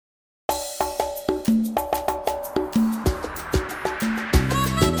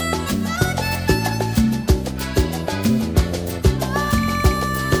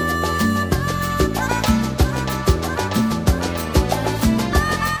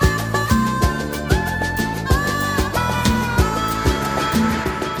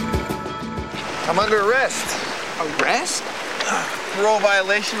under arrest. Arrest? Parole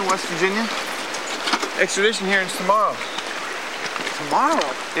violation in West Virginia. Extradition hearings tomorrow.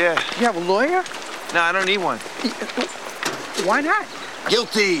 Tomorrow? Yeah. You have a lawyer? No, I don't need one. Why not?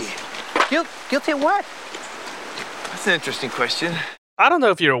 Guilty. Guilty of what? That's an interesting question. I don't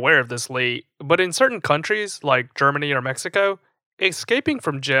know if you're aware of this, Lee, but in certain countries, like Germany or Mexico, escaping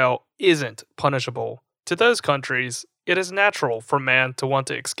from jail isn't punishable. To those countries, it is natural for man to want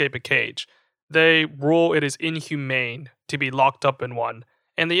to escape a cage. They rule it is inhumane to be locked up in one.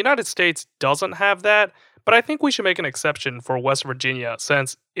 And the United States doesn't have that, but I think we should make an exception for West Virginia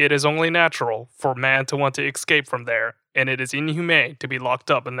since it is only natural for man to want to escape from there, and it is inhumane to be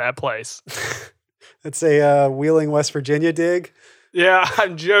locked up in that place. That's a Wheeling, West Virginia dig. Yeah,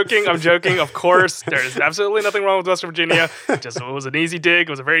 I'm joking. Of course, there's absolutely nothing wrong with West Virginia. It was an easy dig.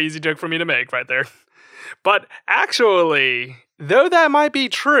 It was a very easy joke for me to make right there. But actually, though that might be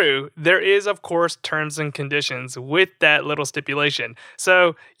true, there is, of course, terms and conditions with that little stipulation.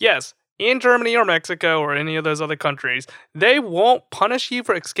 So, yes, in Germany or Mexico or any of those other countries, they won't punish you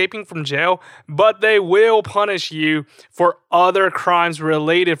for escaping from jail, but they will punish you for other crimes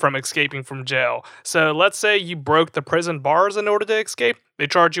related from escaping from jail. So let's say you broke the prison bars in order to escape, they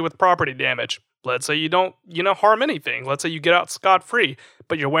charge you with property damage. Let's say you don't, harm anything. Let's say you get out scot-free,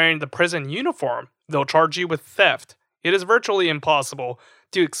 but you're wearing the prison uniform. They'll charge you with theft. It is virtually impossible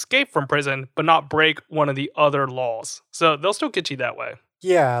to escape from prison, but not break one of the other laws. So they'll still get you that way.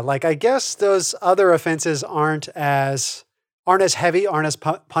 Yeah, like I guess those other offenses aren't as heavy, aren't as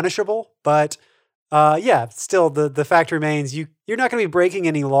punishable, but still the fact remains you're not going to be breaking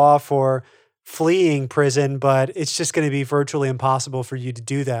any law for fleeing prison, but it's just going to be virtually impossible for you to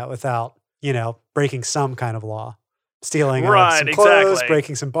do that without, breaking some kind of law. Stealing some clothes, exactly.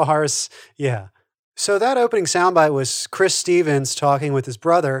 Breaking some bars. Yeah. So that opening soundbite was Chris Stevens talking with his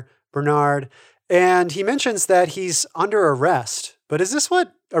brother, Bernard, and he mentions that he's under arrest. But is this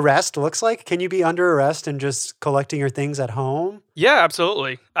what arrest looks like? Can you be under arrest and just collecting your things at home? Yeah,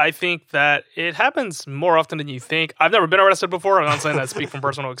 absolutely. I think that it happens more often than you think. I've never been arrested before. I'm not saying that I speak from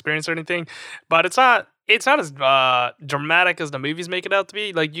personal experience or anything, but it's not as dramatic as the movies make it out to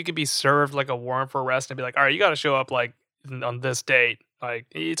be. Like, you could be served like a warrant for arrest and be like, all right, you got to show up like on this date. Like,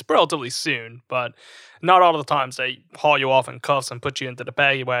 it's relatively soon, but not all of the times they haul you off in cuffs and put you into the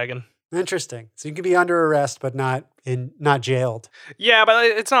paddy wagon. Interesting. So you can be under arrest, but not jailed. Yeah, but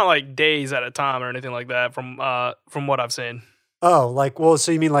it's not like days at a time or anything like that from what I've seen. Oh,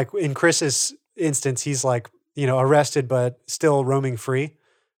 so you mean like in Chris's instance, he's like, arrested, but still roaming free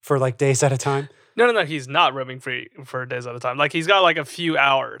for like days at a time? No, he's not roaming free for days at a time. Like, he's got like a few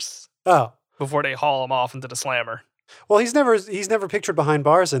hours before they haul him off into the slammer. Well, he's never pictured behind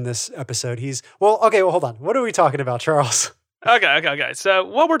bars in this episode. Hold on. What are we talking about, Charles? Okay. So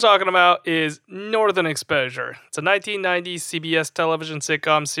what we're talking about is Northern Exposure. It's a 1990 CBS television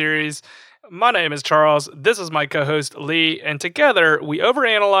sitcom series. My name is Charles. This is my co-host, Lee. And together, we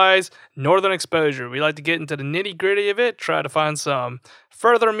overanalyze Northern Exposure. We like to get into the nitty-gritty of it, try to find some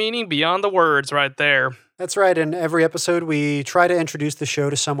further meaning beyond the words right there. That's right. In every episode, we try to introduce the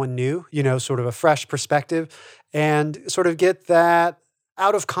show to someone new, sort of a fresh perspective, and sort of get that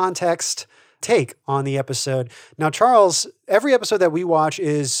out of context take on the episode. Now, Charles, every episode that we watch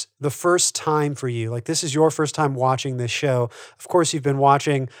is the first time for you. Like, this is your first time watching this show. Of course, you've been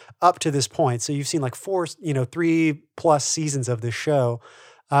watching up to this point. So you've seen like 3+ seasons of this show.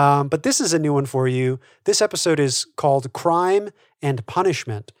 But this is a new one for you. This episode is called Crime and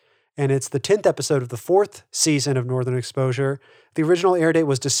Punishment. And it's the 10th episode of the 4th season of Northern Exposure. The original air date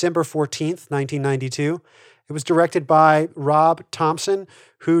was December 14th, 1992. It was directed by Rob Thompson,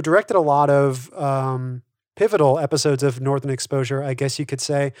 who directed a lot of pivotal episodes of Northern Exposure, I guess you could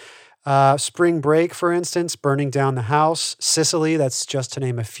say. Spring Break, for instance, Burning Down the House, Sicily, that's just to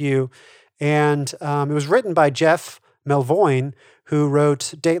name a few. And it was written by Jeff Melvoin, who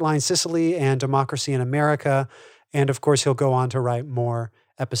wrote Dateline Sicily and Democracy in America. And of course, he'll go on to write more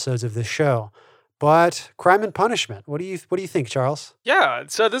episodes of this show. But Crime and Punishment, what do you think, Charles? Yeah,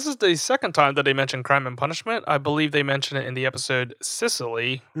 so this is the second time that they mentioned Crime and Punishment. I believe they mentioned it in the episode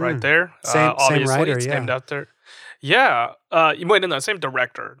Sicily, right there. Same writer, it's yeah. named after. Yeah, same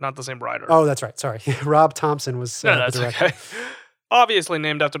director, not the same writer. Oh, that's right. Sorry, Rob Thompson was the director. Okay. Obviously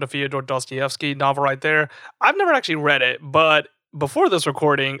named after the Fyodor Dostoevsky novel right there. I've never actually read it, but before this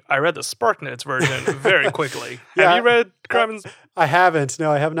recording, I read the SparkNotes version very quickly. Yeah, have you read Crime and... I haven't. No,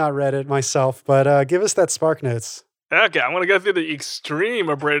 I have not read it myself, but give us that SparkNotes. Okay, I'm going to go through the extreme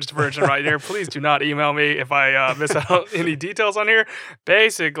abridged version right here. Please do not email me if I miss out any details on here.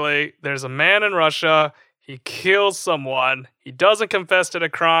 Basically, there's a man in Russia. He kills someone. He doesn't confess to the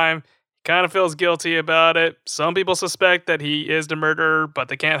crime. Kind of feels guilty about it. Some people suspect that he is the murderer, but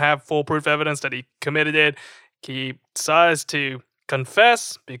they can't have foolproof evidence that he committed it. He decides to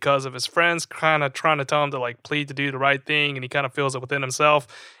confess because of his friends kind of trying to tell him to like plead to do the right thing, and he kind of feels it within himself.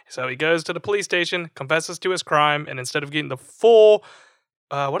 So he goes to the police station, confesses to his crime, and instead of getting the full,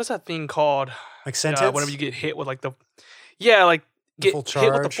 what is that thing called? Like sentence? Whenever you get hit with like like get full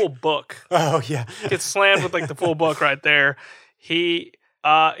hit with the charge? full book. Oh, yeah. Gets slammed with like the full book right there. He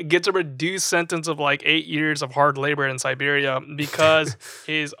gets a reduced sentence of like 8 years of hard labor in Siberia because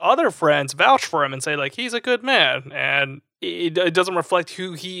his other friends vouch for him and say like he's a good man and it doesn't reflect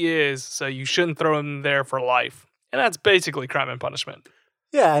who he is, so you shouldn't throw him there for life. And that's basically Crime and Punishment.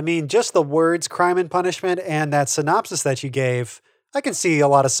 Yeah, I mean, just the words crime and punishment and that synopsis that you gave, I can see a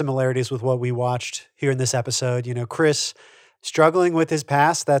lot of similarities with what we watched here in this episode. You know, Chris struggling with his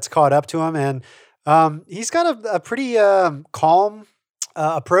past that's caught up to him, and he's got a pretty calm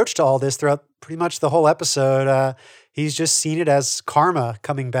approach to all this throughout pretty much the whole episode. He's just seen it as karma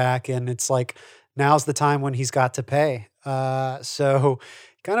coming back, and it's like now's the time when he's got to pay. So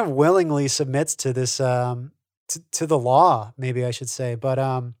kind of willingly submits to this to the law, maybe I should say. But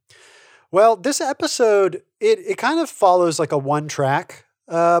well, this episode it kind of follows like a one track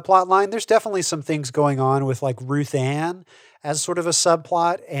plot line. There's definitely some things going on with like Ruth Ann as sort of a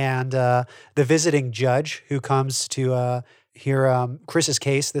subplot, and the visiting judge who comes to hear Chris's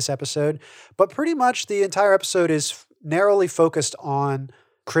case this episode. But pretty much the entire episode is narrowly focused on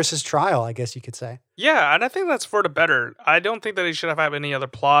Chris's trial, I guess you could say. Yeah, and I think that's for the better. I don't think that he should have had any other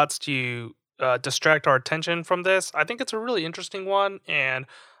plots to distract our attention from this. I think it's a really interesting one, and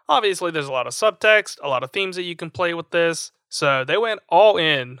obviously there's a lot of subtext, a lot of themes that you can play with this. So they went all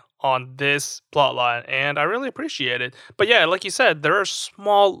in on this plotline, and I really appreciate it. But yeah, like you said, there are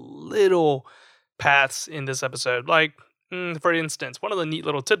small little paths in this episode. Like, for instance, one of the neat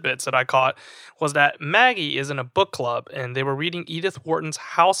little tidbits that I caught was that Maggie is in a book club, and they were reading Edith Wharton's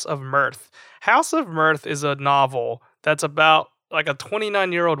House of Mirth. House of Mirth is a novel that's about like a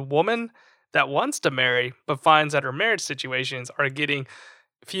 29-year-old woman that wants to marry, but finds that her marriage situations are getting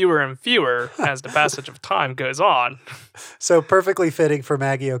fewer and fewer as the passage of time goes on. So perfectly fitting for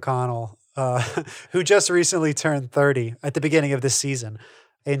Maggie O'Connell, who just recently turned 30 at the beginning of this season.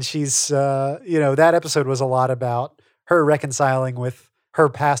 And she's, that episode was a lot about her reconciling with her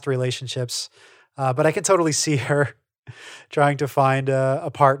past relationships. But I can totally see her trying to find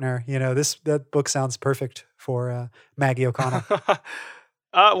a partner. You know, that book sounds perfect for Maggie O'Connell.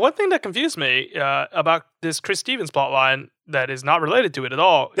 One thing that confused me about this Chris Stevens plotline that is not related to it at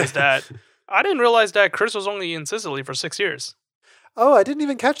all is that I didn't realize that Chris was only in Sicily for 6 years. Oh, I didn't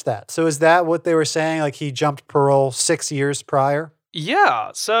even catch that. So is that what they were saying? Like he jumped parole 6 years prior?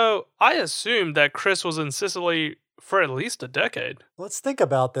 Yeah, so I assumed that Chris was in Sicily for at least a decade. Let's think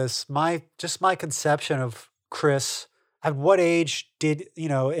about this. My conception of Chris, at what age did,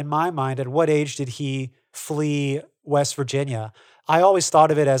 in my mind, at what age did he flee West Virginia? I always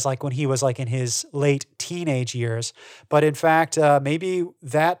thought of it as like when he was like in his late teenage years. But in fact, maybe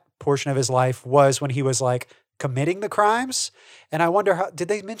that portion of his life was when he was like committing the crimes. And I wonder, did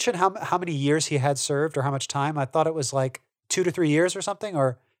they mention how many years he had served or how much time? I thought it was like 2 to 3 years or something,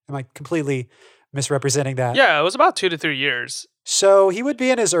 or am I completely misrepresenting that? Yeah, it was about 2 to 3 years. So he would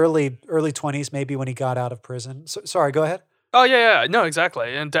be in his early 20s, maybe when he got out of prison. So, sorry, go ahead. Oh, yeah. No,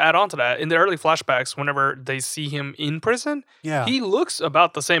 exactly. And to add on to that, in the early flashbacks, whenever they see him in prison, he looks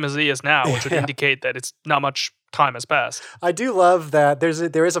about the same as he is now, which would indicate that it's not much time has passed. I do love that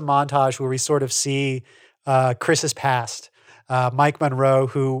there is a montage where we sort of see Chris's past. Mike Monroe,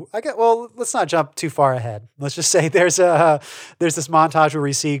 who let's not jump too far ahead. Let's just say there's this montage where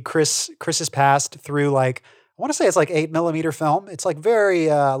we see Chris's past through like, I want to say it's like 8mm film. It's like very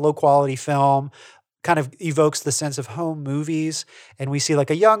low quality film, kind of evokes the sense of home movies. And we see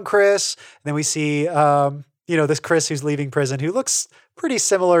like a young Chris, and then we see, this Chris who's leaving prison who looks pretty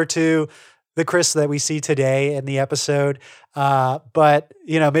similar to the Chris that we see today in the episode. But,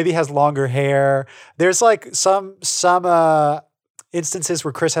 maybe has longer hair. There's like some instances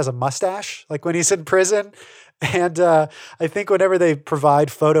where Chris has a mustache, like when he's in prison. And I think whenever they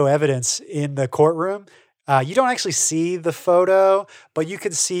provide photo evidence in the courtroom, you don't actually see the photo, but you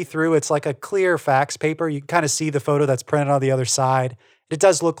can see through. It's like a clear fax paper. You can kind of see the photo that's printed on the other side. It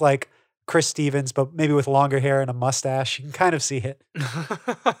does look like Chris Stevens, but maybe with longer hair and a mustache. You can kind of see it.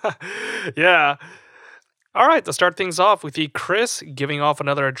 Yeah. All right, to start things off, we see Chris giving off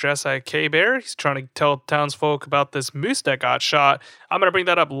another address at K-Bear. He's trying to tell townsfolk about this moose that got shot. I'm going to bring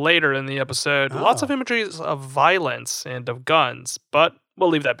that up later in the episode. Lots of imageries of violence and of guns, but we'll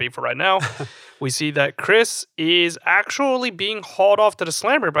leave that be for right now. We see that Chris is actually being hauled off to the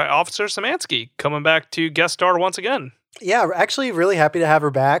slammer by Officer Szymanski, coming back to guest star once again. Yeah, we're actually really happy to have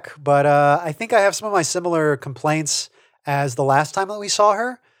her back, but I think I have some of my similar complaints as the last time that we saw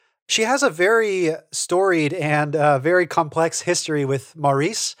her. She has a very storied and very complex history with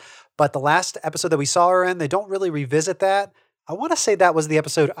Maurice, but the last episode that we saw her in, they don't really revisit that. I want to say that was the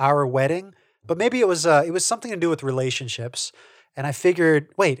episode Our Wedding, but maybe it was something to do with relationships. And I figured,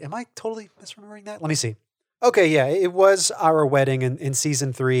 wait, am I totally misremembering that? Let me see. Okay, yeah, it was Our Wedding in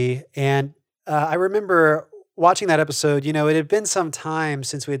season 3, and I remember watching that episode. You know, it had been some time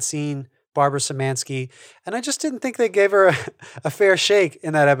since we had seen Barbara Szymanski, and I just didn't think they gave her a fair shake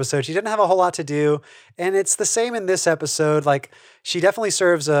in that episode. She didn't have a whole lot to do, and it's the same in this episode. Like, she definitely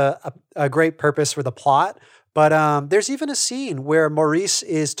serves a great purpose for the plot, but there's even a scene where Maurice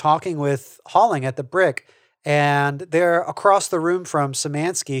is talking with Holling at the Brick, and they're across the room from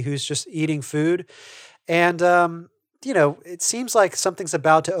Szymanski, who's just eating food, and you know, it seems like something's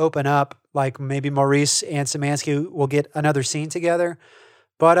about to open up, like maybe Maurice and Szymanski will get another scene together,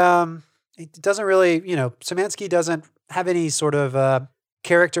 but it doesn't really, you know, Szymanski doesn't have any sort of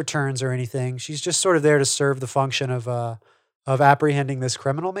character turns or anything. She's just sort of there to serve the function of apprehending this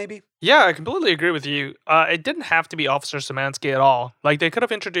criminal, maybe. Yeah, I completely agree with you. It didn't have to be Officer Szymanski at all. Like, they could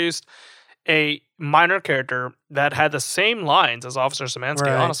have introduced a minor character that had the same lines as Officer Szymanski,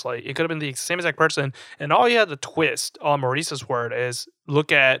 Right. honestly. It could have been the same exact person. And all you had to twist on Maurice's word is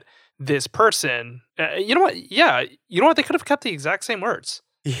look at this person. You know what? Yeah, you know what? They could have kept the exact same words.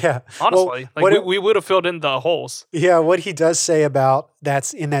 Yeah. Honestly, Well, we would have filled in the holes. Yeah, what he does say about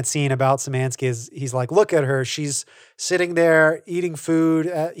that's in that scene about Szymanski is he's like, look at her. She's sitting there eating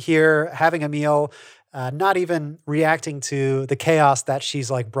food here, having a meal, not even reacting to the chaos that she's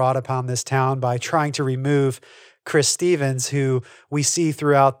like brought upon this town by trying to remove Chris Stevens, who we see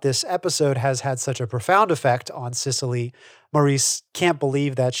throughout this episode has had such a profound effect on Cicely. Maurice can't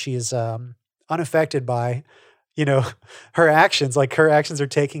believe that she is unaffected by, you know, her actions. Like, her actions are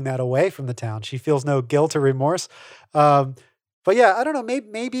taking that away from the town. She feels no guilt or remorse. But yeah, I don't know.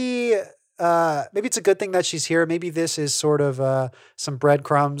 Maybe it's a good thing that she's here. Maybe this is sort of some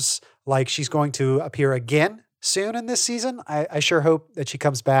breadcrumbs. Like, she's going to appear again soon in this season. I sure hope that she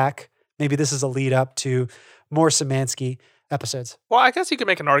comes back. Maybe this is a lead up to more Szymanski episodes. Well, I guess you could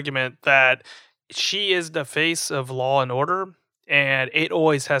make an argument that she is the face of law and order, and it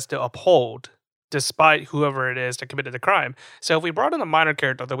always has to uphold despite whoever it is that committed the crime. So if we brought in a minor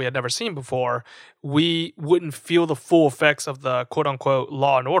character that we had never seen before, we wouldn't feel the full effects of the quote-unquote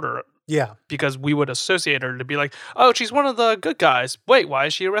law and order, Yeah. because we would associate her to be like, oh, she's one of the good guys. Wait, why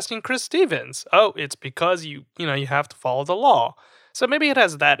is she arresting Chris Stevens? Oh, it's because you have to follow the law. So maybe it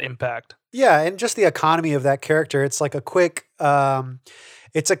has that impact. Yeah, and just the economy of that character. It's like a quick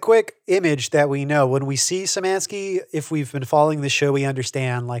image that we know. When we see Szymanski, if we've been following the show, we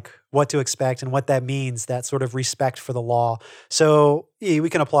understand like what to expect and what that means, that sort of respect for the law. So yeah, we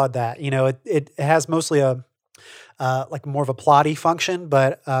can applaud that. You know, it has mostly a like more of a plotty function,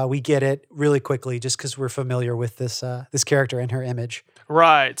 but we get it really quickly just because we're familiar with this character and her image.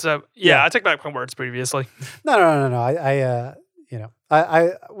 Right. So Yeah. I take back my words previously. No.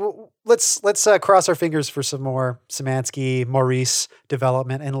 Let's cross our fingers for some more Szymanski, Maurice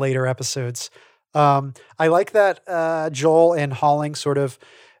development in later episodes. I like that Joel and Holling sort of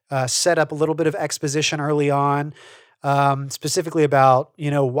set up a little bit of exposition early on, specifically about,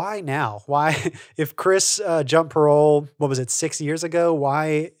 why now? Why, if Chris jumped parole, 6 years ago,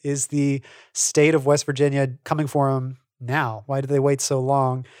 why is the state of West Virginia coming for him now? Why did they wait so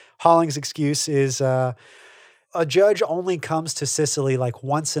long? Holling's excuse is a judge only comes to Cicely like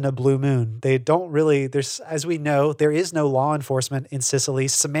once in a blue moon. They don't really, as we know, there is no law enforcement in Cicely.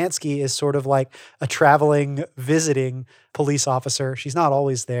 Szymanski is sort of like a traveling, visiting police officer. She's not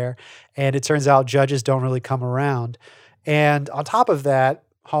always there. And it turns out judges don't really come around. And on top of that,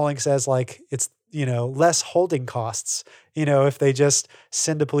 Holling says like it's, less holding costs, if they just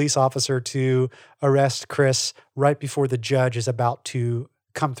send a police officer to arrest Chris right before the judge is about to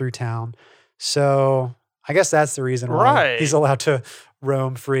come through town. So I guess that's the reason why he's allowed to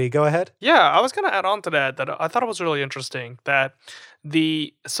roam free. Go ahead. Yeah, I was going to add on to that I thought it was really interesting that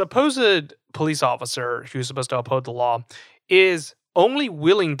the supposed police officer who's supposed to uphold the law is only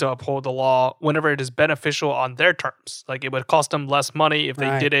willing to uphold the law whenever it is beneficial on their terms. Like, it would cost them less money if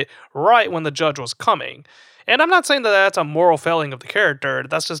they did it right when the judge was coming. And I'm not saying that that's a moral failing of the character.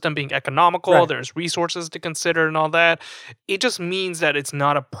 That's just them being economical. Right. There's resources to consider and all that. It just means that it's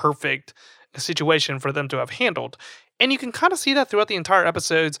not a perfect situation for them to have handled. And you can kind of see that throughout the entire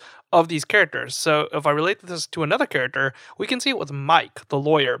episodes of these characters. So if I relate this to another character, we can see it with Mike, the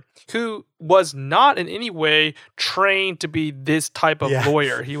lawyer, who was not in any way trained to be this type of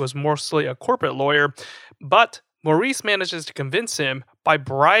lawyer. He was mostly a corporate lawyer, but Maurice manages to convince him by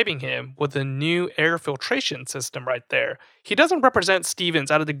bribing him with a new air filtration system right there. He doesn't represent Stevens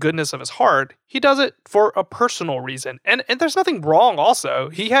out of the goodness of his heart. He does it for a personal reason. And there's nothing wrong also.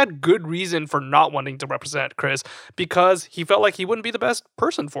 He had good reason for not wanting to represent Chris because he felt like he wouldn't be the best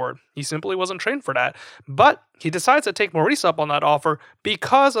person for it. He simply wasn't trained for that. But he decides to take Maurice up on that offer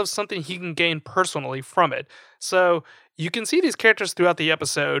because of something he can gain personally from it. So you can see these characters throughout the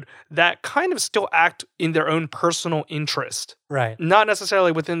episode that kind of still act in their own personal interest. Right. Not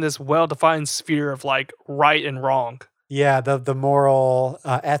necessarily within this well-defined sphere of like right and wrong. Yeah, the moral,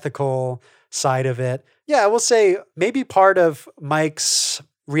 ethical side of it. Yeah, I will say maybe part of Mike's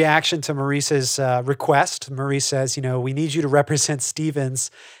reaction to Maurice's request. Maurice says, we need you to represent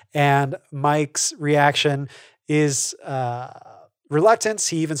Stevens. And Mike's reaction is reluctance.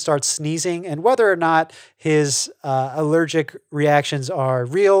 He even starts sneezing. And whether or not his allergic reactions are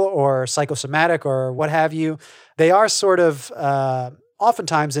real or psychosomatic or what have you, they are sort of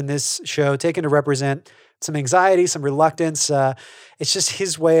oftentimes in this show taken to represent some anxiety, some reluctance. It's just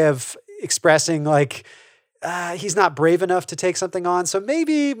his way of expressing like he's not brave enough to take something on. So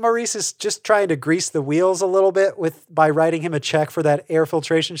maybe Maurice is just trying to grease the wheels a little bit by writing him a check for that air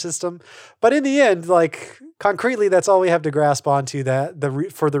filtration system. But in the end, like concretely, that's all we have to grasp onto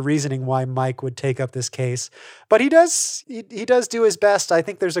for the reasoning why Mike would take up this case. But he does do his best. I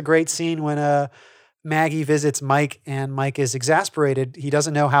think there's a great scene when Maggie visits Mike and Mike is exasperated. He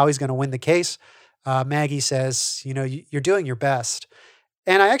doesn't know how he's going to win the case. Maggie says, you're doing your best.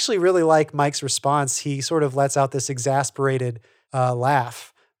 And I actually really like Mike's response. He sort of lets out this exasperated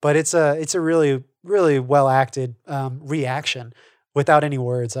laugh, but it's a really, really well acted reaction without any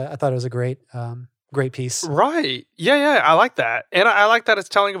words. I thought it was a great piece. Right. Yeah. I like that. And I like that it's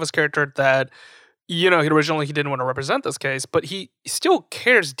telling of his character that, originally he didn't want to represent this case, but he still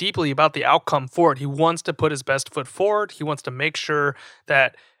cares deeply about the outcome for it. He wants to put his best foot forward. He wants to make sure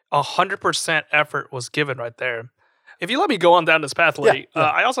that 100% effort was given right there. If you let me go on down this path, Lee,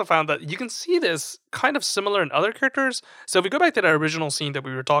 I also found that you can see this kind of similar in other characters. So if we go back to that original scene that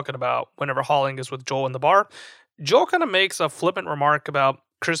we were talking about whenever Holling is with Joel in the bar, Joel kind of makes a flippant remark about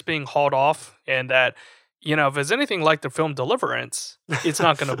Chris being hauled off and that, if it's anything like the film Deliverance, it's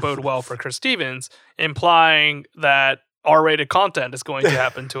not going to bode well for Chris Stevens, implying that R-rated content is going to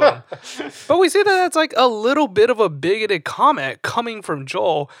happen to him. But we see that that's like a little bit of a bigoted comment coming from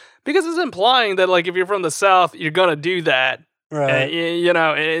Joel because it's implying that like if you're from the South, you're going to do that.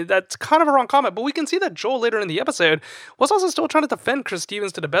 Right. That's kind of a wrong comment. But we can see that Joel later in the episode was also still trying to defend Chris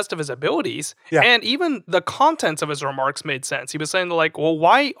Stevens to the best of his abilities. Yeah. And even the contents of his remarks made sense. He was saying like, well,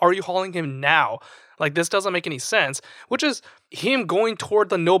 why are you hauling him now? Like, this doesn't make any sense, which is him going toward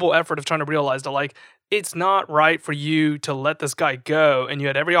the noble effort of trying to realize that, like, it's not right for you to let this guy go, and you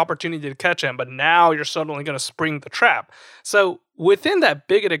had every opportunity to catch him, but now you're suddenly going to spring the trap. So within that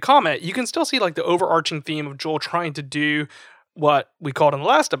bigoted comment, you can still see, like, the overarching theme of Joel trying to do what we called in the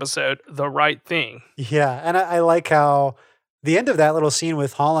last episode, the right thing. Yeah, and I like how the end of that little scene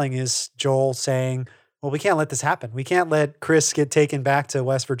with Holling is Joel saying, well, we can't let this happen. We can't let Chris get taken back to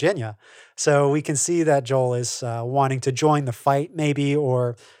West Virginia. So we can see that Joel is wanting to join the fight maybe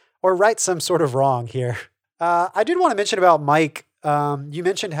or right some sort of wrong here. I did want to mention about Mike. You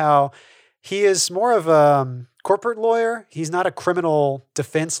mentioned how he is more of a corporate lawyer. He's not a criminal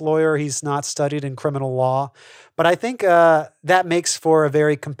defense lawyer. He's not studied in criminal law. But I think that makes for a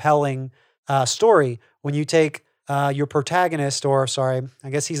very compelling story when you take your protagonist, I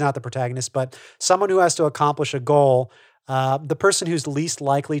guess he's not the protagonist, but someone who has to accomplish a goal. The person who's least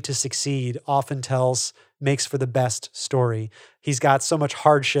likely to succeed often makes for the best story. He's got so much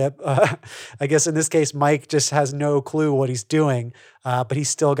hardship. I guess in this case, Mike just has no clue what he's doing, but he's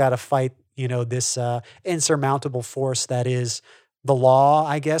still got to fight, this insurmountable force that is the law,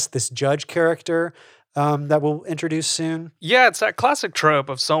 I guess, this judge character that we'll introduce soon. Yeah, it's that classic trope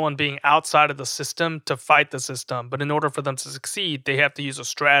of someone being outside of the system to fight the system. But in order for them to succeed, they have to use a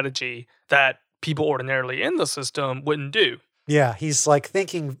strategy that people ordinarily in the system wouldn't do. Yeah, he's like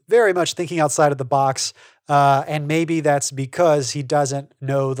very much thinking outside of the box. And maybe that's because he doesn't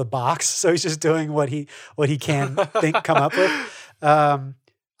know the box. So he's just doing what he can come up with.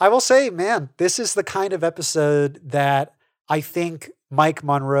 I will say, man, this is the kind of episode that I think Mike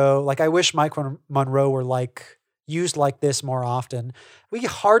Monroe, like I wish Mike Monroe were used like this more often. We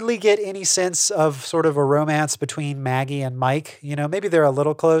hardly get any sense of sort of a romance between Maggie and Mike. Maybe they're a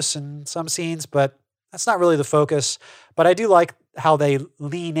little close in some scenes, but that's not really the focus. But I do like how they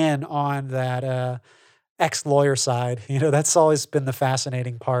lean in on that ex-lawyer side. That's always been the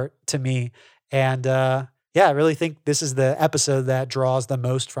fascinating part to me. And yeah, I really think this is the episode that draws the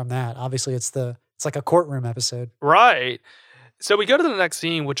most from that. Obviously, it's like a courtroom episode. Right. So we go to the next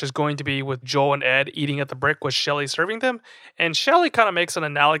scene, which is going to be with Joel and Ed eating at the brick with Shelley serving them. And Shelley kind of makes an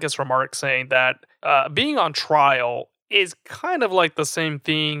analogous remark saying that being on trial is kind of like the same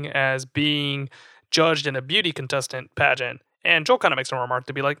thing as being judged in a beauty contestant pageant. And Joel kind of makes a remark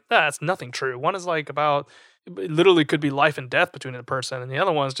to be like, that's nothing true. One is like about, it literally could be life and death between the person. And the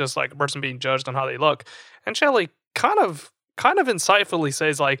other one is just like a person being judged on how they look. And Shelley kind of insightfully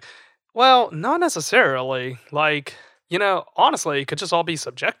says like, well, not necessarily. Like, honestly, it could just all be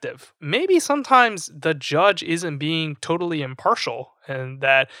subjective. Maybe sometimes the judge isn't being totally impartial and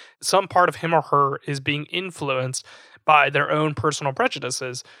that some part of him or her is being influenced by their own personal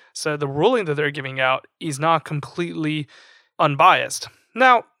prejudices. So the ruling that they're giving out is not completely unbiased.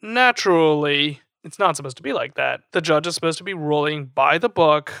 Now, naturally, it's not supposed to be like that. The judge is supposed to be ruling by the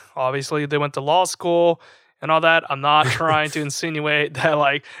book. Obviously, they went to law school and all that. I'm not trying to insinuate that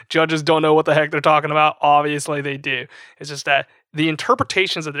like judges don't know what the heck they're talking about. Obviously, they do. It's just that the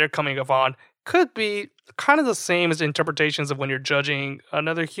interpretations that they're coming upon could be kind of the same as interpretations of when you're judging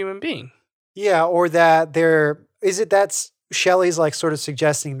another human being. Yeah, or that that's Shelley's like sort of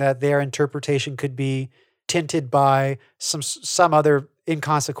suggesting that their interpretation could be tinted by some other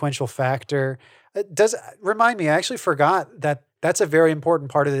inconsequential factor. It does remind me, I actually forgot that that's a very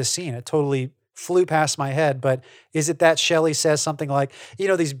important part of this scene. It totally flew past my head, but is it that Shelley says something like,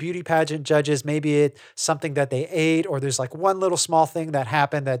 these beauty pageant judges, maybe it's something that they ate, or there's like one little small thing that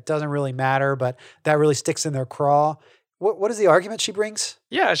happened that doesn't really matter, but that really sticks in their craw. What is the argument she brings?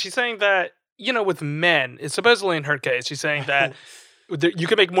 Yeah, she's saying that, with men, it's supposedly in her case, she's saying that you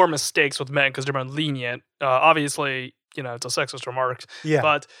can make more mistakes with men because they're more lenient. Obviously, it's a sexist remark. Yeah.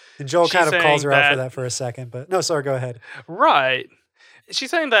 But and Joel kind of calls her out for that for a second, but no, sorry, go ahead. Right. She's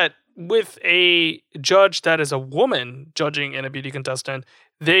saying that with a judge that is a woman judging in a beauty contestant,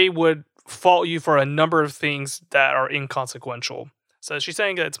 they would fault you for a number of things that are inconsequential. So she's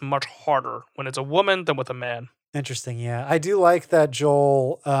saying that it's much harder when it's a woman than with a man. Interesting. Yeah. I do like that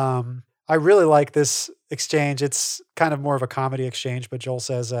Joel, I really like this exchange. It's kind of more of a comedy exchange, but Joel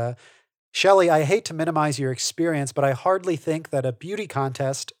says, Shelley, I hate to minimize your experience, but I hardly think that a beauty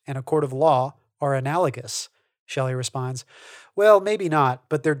contest and a court of law are analogous. Shelley responds, well, maybe not,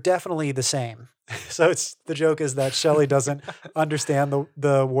 but they're definitely the same. So the joke is that Shelley doesn't understand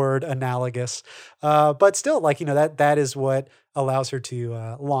the word analogous, but still, like, that is what allows her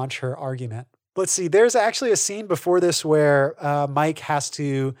to launch her argument. Let's see. There's actually a scene before this where Mike has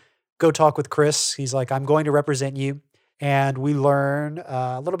to go talk with Chris. He's like, I'm going to represent you. And we learn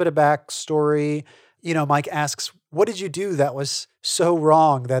a little bit of backstory. Mike asks, what did you do that was so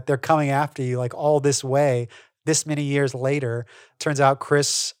wrong that they're coming after you like all this way, this many years later? Turns out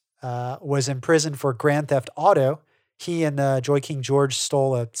Chris was in prison for Grand Theft Auto. He and Joy King George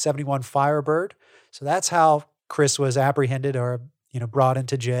stole a 71 Firebird. So that's how Chris was apprehended or, brought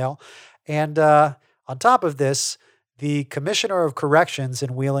into jail. And on top of this, the Commissioner of Corrections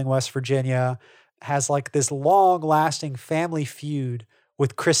in Wheeling, West Virginia, has like this long-lasting family feud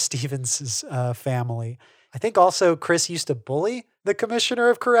with Chris Stevens' family. I think also Chris used to bully the Commissioner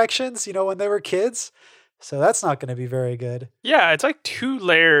of Corrections, when they were kids. So that's not going to be very good. Yeah, it's like two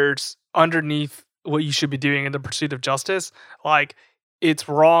layers underneath what you should be doing in the pursuit of justice. Like, it's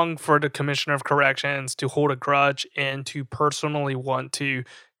wrong for the Commissioner of Corrections to hold a grudge and to personally want to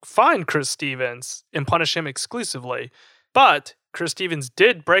find Chris Stevens and punish him exclusively. But Chris Stevens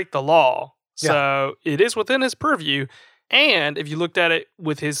did break the law. So it is within his purview. And if you looked at it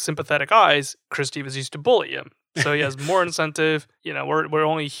with his sympathetic eyes, Chris Stevens used to bully him. So he has more incentive. We're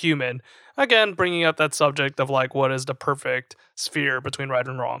only human. Again, bringing up that subject of like, what is the perfect sphere between right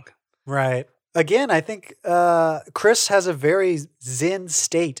and wrong? Right. Again, I think Chris has a very zen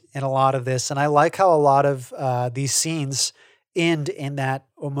state in a lot of this. And I like how a lot of these scenes end in that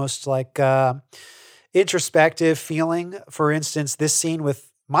almost like introspective feeling. For instance, this scene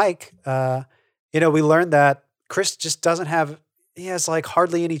with Mike, we learned that Chris just he has like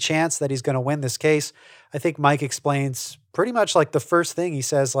hardly any chance that he's going to win this case. I think Mike explains pretty much like the first thing he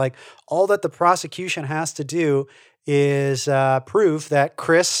says, like all that the prosecution has to do is prove that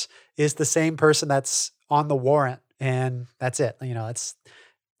Chris is the same person that's on the warrant. And that's it. That's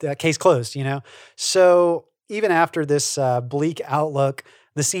the case closed, So even after this bleak outlook,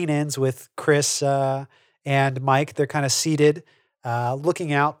 the scene ends with Chris and Mike. They're kind of seated,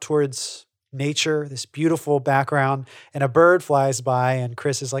 looking out towards nature, this beautiful background, and a bird flies by, and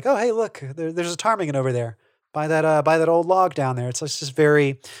Chris is like, "Oh, hey, look, there's a ptarmigan over there by that old log down there." It's just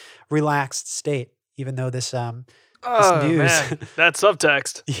very relaxed state, even though this news. Man, that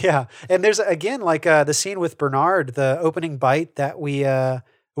subtext. Yeah, and there's again like the scene with Bernard, the opening bite that we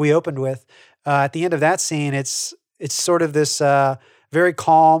opened with. At the end of that scene, it's sort of this very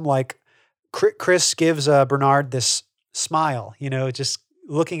calm, like Chris gives Bernard this smile, just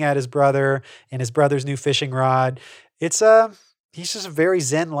looking at his brother and his brother's new fishing rod. It's he's just a very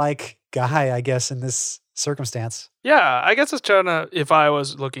Zen-like guy, I guess, in this circumstance. Yeah, I guess if I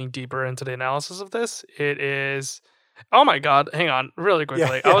was looking deeper into the analysis of this, it is, oh my God, hang on, really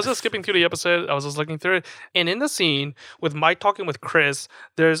quickly. Yeah. I was just skipping through the episode. I was just looking through it. And in the scene with Mike talking with Chris,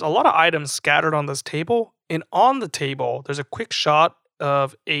 there's a lot of items scattered on this table. And on the table, there's a quick shot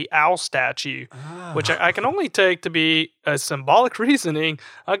of a owl statue, which I can only take to be a symbolic reasoning,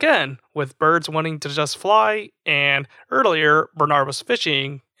 again, with birds wanting to just fly. And earlier, Bernard was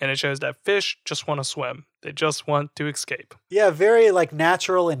fishing, and it shows that fish just want to swim. They just want to escape. Yeah, very like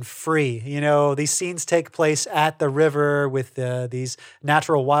natural and free. These scenes take place at the river with these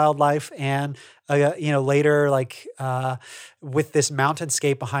natural wildlife, and later like with this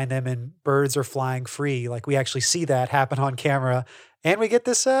mountainscape behind them, and birds are flying free. Like we actually see that happen on camera, and we get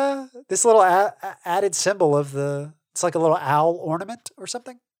this little added symbol of it's like a little owl ornament or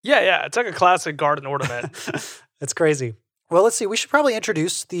something. Yeah, it's like a classic garden ornament. It's crazy. Well, let's see. We should probably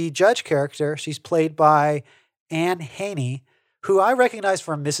introduce the judge character. She's played by Anne Haney, who I recognize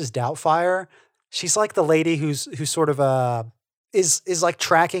from Mrs. Doubtfire. She's like the lady who's sort of is like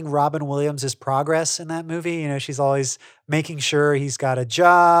tracking Robin Williams' progress in that movie. She's always making sure he's got a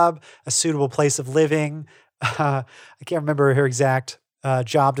job, a suitable place of living. I can't remember her exact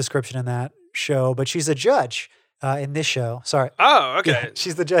job description in that show, but she's a judge in this show. Sorry. Oh, okay. Yeah,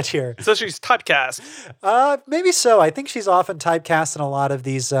 she's the judge here. So she's typecast. Maybe so. I think she's often typecast in a lot of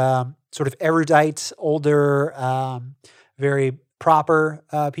these sort of erudite, older, very proper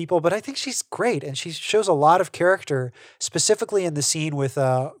people. But I think she's great, and she shows a lot of character, specifically in the scene with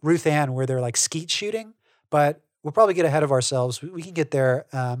Ruth Ann where they're like skeet shooting. But we'll probably get ahead of ourselves. We can get there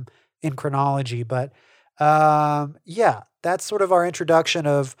in chronology. But yeah, that's sort of our introduction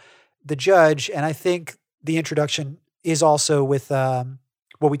of the judge. And I think the introduction is also with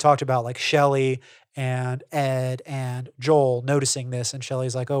what we talked about, like Shelley and Ed and Joel noticing this. And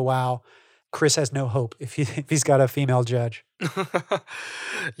Shelley's like, oh, wow, Chris has no hope if he's got a female judge.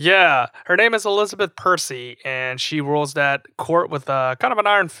 Yeah, her name is Elizabeth Percy, and she rules that court with kind of an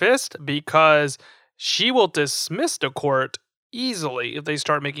iron fist because she will dismiss the court easily if they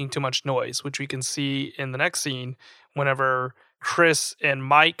start making too much noise, which we can see in the next scene whenever Chris and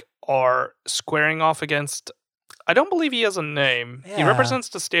Mike are squaring off against, I don't believe he has a name. Yeah. He represents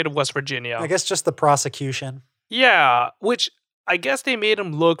the state of West Virginia. I guess just the prosecution. Yeah, which I guess they made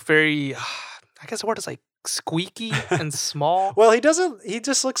him look very, I guess the word is like squeaky and small. Well, he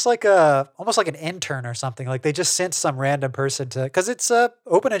just looks like almost like an intern or something. Like they just sent some random person because it's a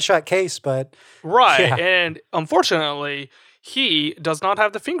open and shut case, but. Right. Yeah. And unfortunately, he does not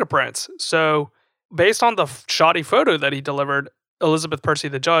have the fingerprints. So based on the shoddy photo that he delivered, Elizabeth Percy,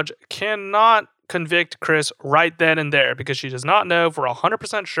 the judge, cannot convict Chris right then and there because she does not know for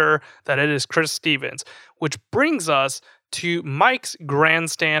 100% sure that it is Chris Stevens, which brings us to Mike's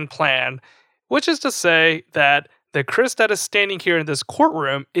grandstand plan, which is to say that the Chris that is standing here in this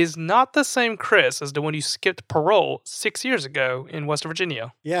courtroom is not the same Chris as the one who skipped parole 6 years ago in West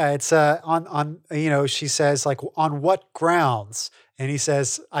Virginia. Yeah, it's on she says like on what grounds, and he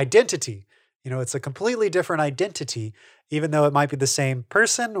says identity. It's a completely different identity, even though it might be the same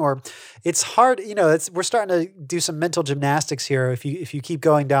person. Or it's hard. We're starting to do some mental gymnastics here. If you keep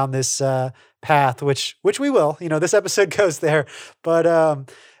going down this path, which we will. This episode goes there, but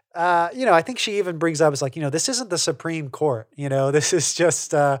I think she even brings up, it's like, this isn't the Supreme Court. This is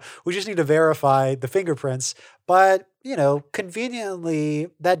just, we just need to verify the fingerprints. But, conveniently,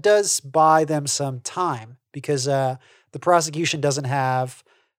 that does buy them some time because the prosecution doesn't have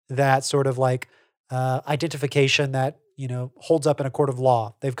that sort of like identification that, holds up in a court of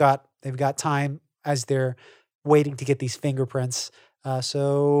law. They've got time as they're waiting to get these fingerprints.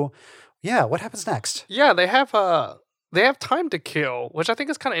 So, yeah, what happens next? Yeah, they have time to kill, which I think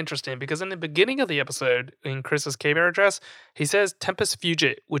is kind of interesting because in the beginning of the episode, in Chris's K-Bear address, he says tempus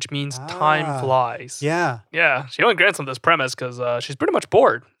fugit, which means time flies. Yeah. Yeah, she only grants him this premise because she's pretty much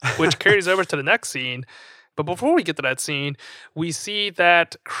bored, which carries over to the next scene. But before we get to that scene, we see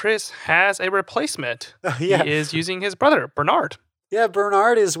that Chris has a replacement. Yeah. He is using his brother, Bernard. Yeah,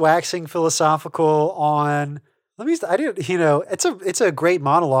 Bernard is waxing philosophical on, it's a great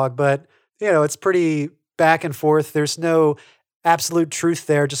monologue, but it's pretty back and forth. There's no absolute truth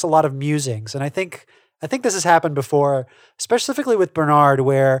there, just a lot of musings. And I think this has happened before, specifically with Bernard,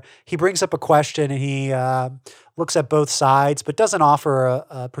 where he brings up a question and he looks at both sides, but doesn't offer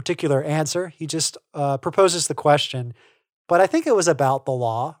a particular answer. He just proposes the question. But I think it was about the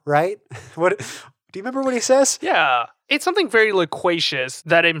law, right? What do you remember what he says? Yeah. It's something very loquacious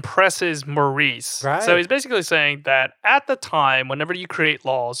that impresses Maurice. Right. So he's basically saying that at the time, whenever you create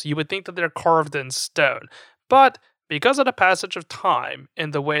laws, you would think that they're carved in stone. But because of the passage of time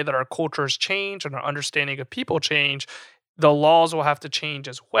and the way that our cultures change and our understanding of people change, the laws will have to change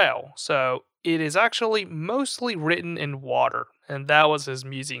as well. So it is actually mostly written in water. And that was his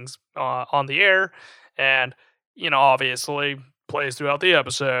musings on the air. And, obviously plays throughout the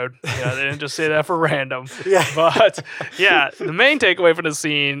episode. They didn't just say that for random. Yeah. But yeah, the main takeaway from the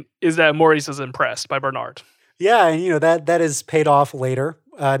scene is that Maurice is impressed by Bernard. Yeah, and that is paid off later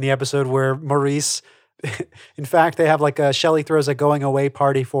in the episode where Maurice, in fact, they have like Shelley throws a going away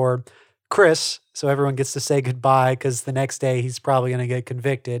party for Chris, so everyone gets to say goodbye because the next day he's probably going to get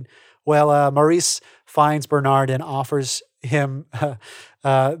convicted. Well, Maurice finds Bernard and offers him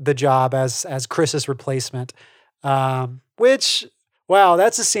the job as Chris's replacement. Which, wow,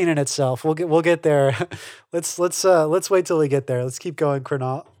 that's a scene in itself. We'll get there. Let's wait till we get there. Let's keep going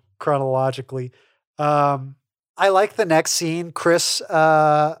chronologically. I like the next scene. Chris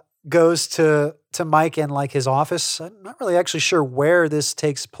goes to Mike in like his office. I'm not really actually sure where this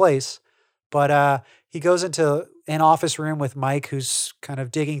takes place, but he goes into an office room with Mike, who's kind of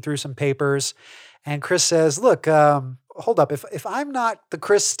digging through some papers, and Chris says, "Look, hold up. If I'm not the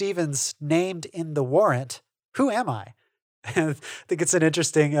Chris Stevens named in the warrant, who am I?" I think it's an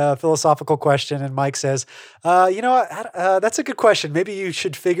interesting philosophical question. And Mike says, that's a good question. Maybe you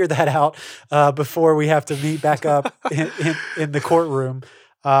should figure that out before we have to meet back up in the courtroom.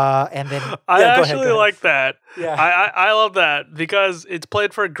 And then I go actually ahead. like that. Yeah. I love that because it's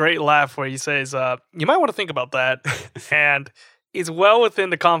played for a great laugh where he says, you might want to think about that. And it's well within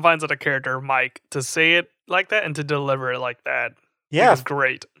the confines of the character, Mike, to say it like that and to deliver it like that. Yeah. It's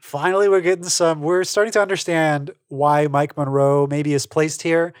great. Finally, we're starting to understand why Mike Monroe maybe is placed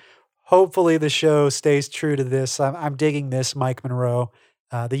here. Hopefully the show stays true to this. I'm digging this Mike Monroe,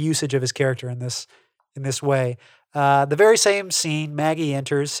 the usage of his character in this way. The very same scene, Maggie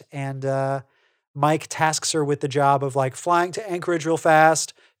enters and Mike tasks her with the job of like flying to Anchorage real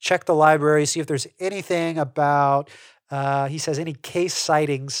fast, check the library, see if there's anything about, he says, any case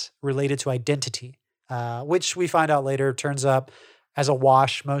sightings related to identity, which we find out later turns up as a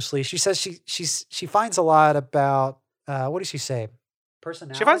wash mostly. She says she finds a lot about, what does she say?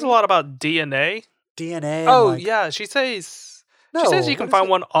 Personality? She finds a lot about DNA. DNA. Oh, yeah. She says you can find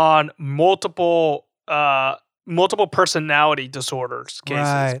one on multiple personality disorders cases,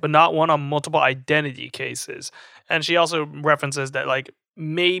 right, but not one on multiple identity cases. And she also references that like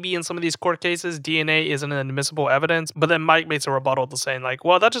maybe in some of these court cases, DNA isn't admissible evidence, but then Mike makes a rebuttal to saying like,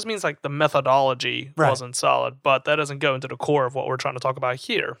 well, that just means like the methodology wasn't solid, but that doesn't go into the core of what we're trying to talk about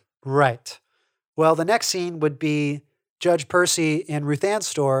here. Right. Well, the next scene would be Judge Percy in Ruth Ann's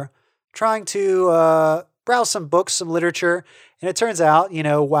store trying to browse some books, some literature. And it turns out,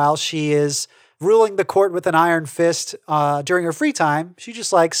 while she is ruling the court with an iron fist during her free time, she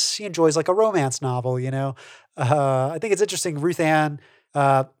enjoys like a romance novel, I think it's interesting. Ruth Ann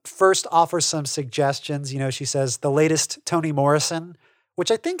first offers some suggestions. She says the latest Toni Morrison,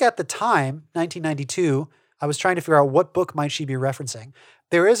 which I think at the time, 1992, I was trying to figure out what book might she be referencing.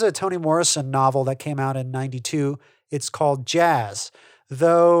 There is a Toni Morrison novel that came out in 92. It's called Jazz.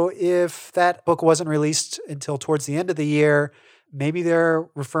 Though if that book wasn't released until towards the end of the year, maybe they're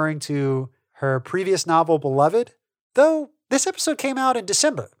referring to her previous novel, Beloved. Though this episode came out in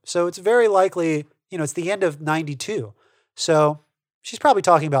December, so it's very likely, it's the end of 92. So she's probably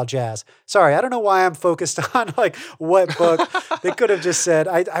talking about Jazz. Sorry, I don't know why I'm focused on like what book. They could have just said,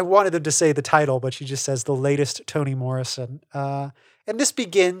 I wanted them to say the title, but she just says the latest Toni Morrison. And this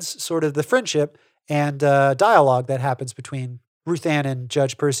begins sort of the friendship and dialogue that happens between Ruth Ann and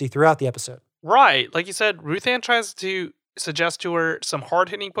Judge Percy throughout the episode. Right. Like you said, Ruth Ann tries to suggest to her some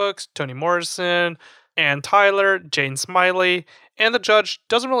hard-hitting books, Toni Morrison, Ann Tyler, Jane Smiley, and the judge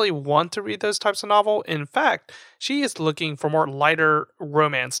doesn't really want to read those types of novel. In fact, she is looking for more lighter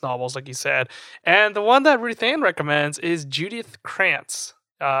romance novels, like you said. And the one that Ruth Ann recommends is Judith Krantz.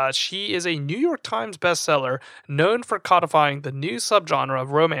 She is a New York Times bestseller known for codifying the new subgenre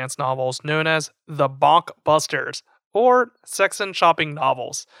of romance novels known as the bonk busters, or sex and shopping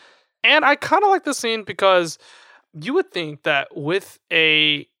novels. And I kind of like this scene because you would think that with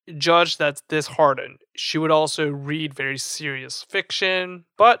a judge that's this hardened, she would also read very serious fiction,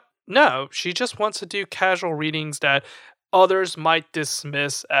 but No, she just wants to do casual readings that others might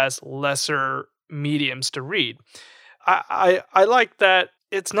dismiss as lesser mediums to read. I like that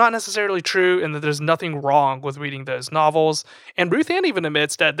it's not necessarily true and that there's nothing wrong with reading those novels. And Ruth Ann even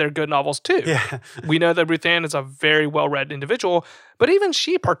admits that they're good novels too. Yeah. We know that Ruth Ann is a very well-read individual, but even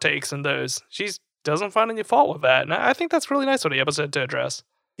she partakes in those. She doesn't find any fault with that. And I think that's really nice of the episode to address.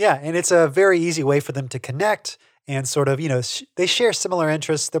 Yeah, and it's a very easy way for them to connect and sort of, they share similar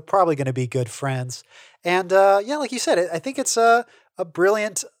interests. They're probably going to be good friends. And yeah, like you said, I think it's a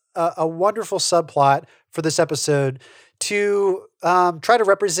brilliant, a wonderful subplot for this episode to try to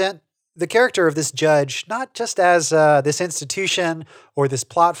represent the character of this judge, not just as this institution or this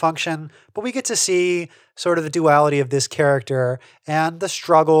plot function, but we get to see sort of the duality of this character and the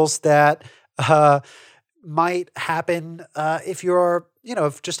struggles that might happen if you're,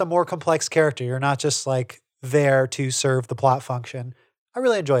 if just a more complex character. You're not just like there to serve the plot function. I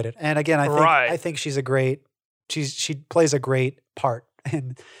really enjoyed it. And again, I think she's she plays a great part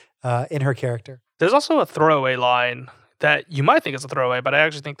in her character. There's also a throwaway line that you might think is a throwaway, but I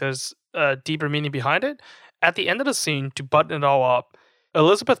actually think there's a deeper meaning behind it. At the end of the scene, to button it all up,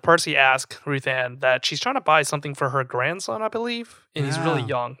 Elizabeth Percy asks Ruth Ann that she's trying to buy something for her grandson, I believe, and he's really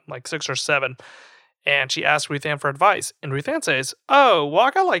young, like 6 or 7. And she asks Ruth Ann for advice. And Ruth Ann says, "Oh, well,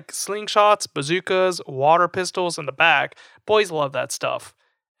 I got like slingshots, bazookas, water pistols in the back. Boys love that stuff."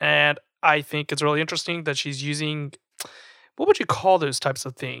 And I think it's really interesting that she's using, what would you call those types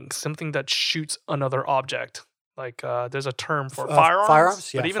of things? Something that shoots another object. Like there's a term for firearms.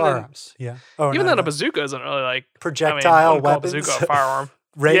 Firearms? Yeah, but even firearms. Then a bazooka isn't really like projectile weapons. Bazooka a firearm.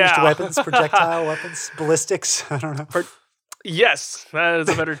 Ranged weapons, projectile weapons, ballistics. I don't know. Yes, that is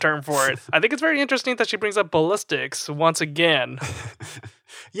a better term for it. I think it's very interesting that she brings up ballistics once again.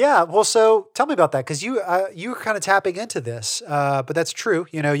 Yeah, well, so tell me about that, because you were kind of tapping into this, but that's true.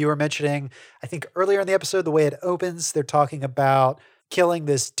 You were mentioning, I think earlier in the episode, the way it opens, they're talking about killing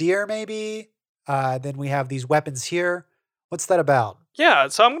this deer, maybe. Then we have these weapons here. What's that about? Yeah,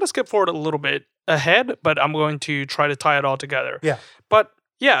 so I'm going to skip forward a little bit ahead, but I'm going to try to tie it all together. Yeah. But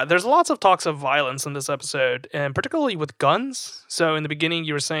yeah, there's lots of talks of violence in this episode, and particularly with guns. So in the beginning,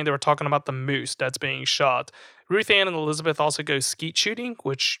 you were saying they were talking about the moose that's being shot. Ruth Ann and Elizabeth also go skeet shooting,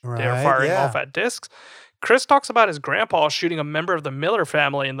 which they're firing off at discs. Chris talks about his grandpa shooting a member of the Miller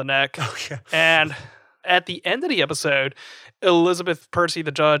family in the neck. Oh, yeah. And at the end of the episode, Elizabeth Percy,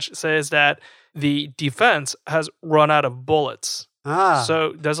 the judge, says that the defense has run out of bullets.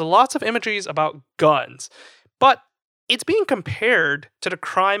 So there's lots of imageries about guns. But it's being compared to the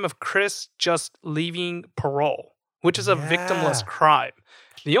crime of Chris just leaving parole, which is a victimless crime.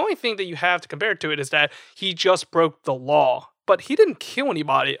 The only thing that you have to compare to it is that he just broke the law, but he didn't kill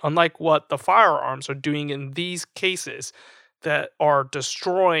anybody, unlike what the firearms are doing in these cases that are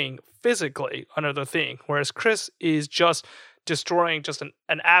destroying physically another thing, whereas Chris is just destroying just an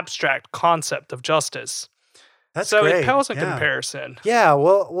abstract concept of justice. That's so great. It pales in comparison. Yeah,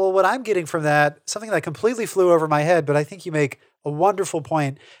 well, what I'm getting from that, something that completely flew over my head, but I think you make a wonderful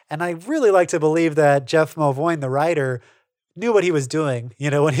point, and I really like to believe that Jeff Mulvoine, the writer, knew what he was doing,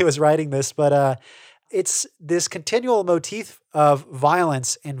 when he was writing this, but it's this continual motif of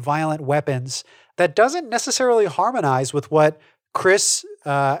violence and violent weapons that doesn't necessarily harmonize with what Chris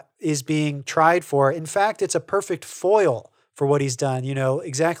is being tried for. In fact, it's a perfect foil for what he's done,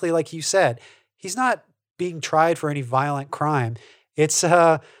 exactly like you said. He's not being tried for any violent crime. It's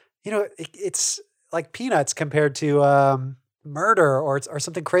it's like peanuts compared to murder or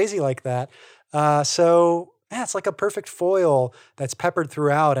something crazy like that. So yeah, it's like a perfect foil that's peppered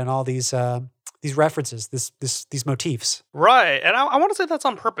throughout and all these references, these motifs. Right, and I want to say that's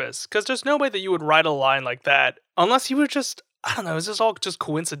on purpose, because there's no way that you would write a line like that unless you were just, I don't know, is this all just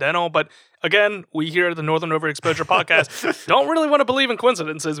coincidental? But again, we here at the Northern Overexposure podcast don't really want to believe in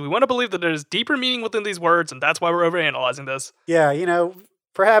coincidences. We want to believe that there's deeper meaning within these words, and that's why we're overanalyzing this. Yeah,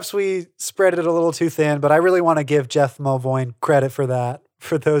 perhaps we spread it a little too thin, but I really want to give Jeff Mulvoine credit for that,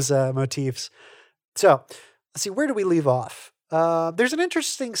 for those motifs. So let's see, where do we leave off? There's an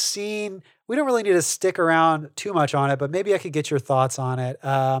interesting scene. We don't really need to stick around too much on it, but maybe I could get your thoughts on it.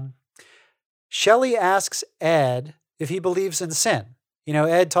 Shelley asks Ed if he believes in sin.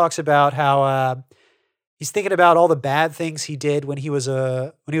 Ed talks about how he's thinking about all the bad things he did when he was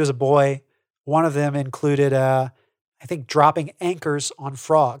a boy. One of them included, I think, dropping anchors on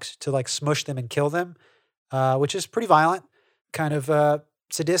frogs to like smush them and kill them, which is pretty violent, kind of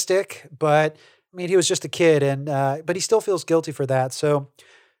sadistic. But I mean, he was just a kid, but he still feels guilty for that. So,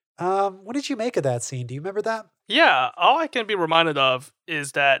 what did you make of that scene? Do you remember that? Yeah, all I can be reminded of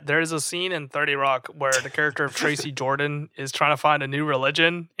is that there is a scene in 30 Rock where the character of Tracy Jordan is trying to find a new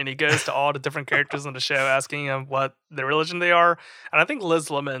religion, and he goes to all the different characters on the show asking them what the religion they are. And I think Liz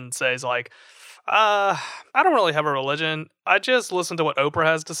Lemon says like, I don't really have a religion. I just listen to what Oprah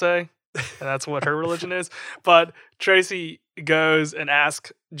has to say. And that's what her religion is. But Tracy goes and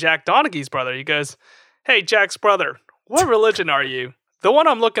asks Jack Donaghy's brother. He goes, "Hey, Jack's brother, what religion are you? The one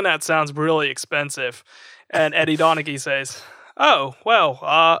I'm looking at sounds really expensive." And Eddie Donaghy says, "Oh, well,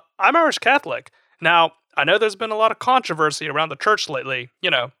 I'm Irish Catholic. Now, I know there's been a lot of controversy around the church lately,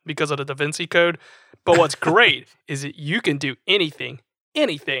 because of the Da Vinci Code. But what's great is that you can do anything.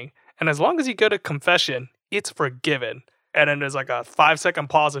 And as long as you go to confession, it's forgiven." And then there's like a 5-second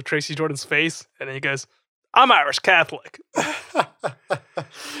pause of Tracy Jordan's face. And then he goes, "I'm Irish Catholic."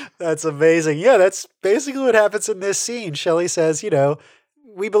 That's amazing. Yeah, that's basically what happens in this scene. Shelley says,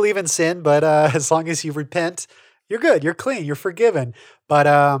 we believe in sin, but as long as you repent, you're good. You're clean. You're forgiven. But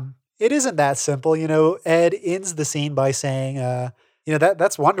it isn't that simple. Ed ends the scene by saying,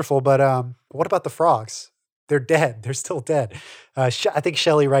 that's wonderful, but what about the frogs? They're dead. They're still dead. I think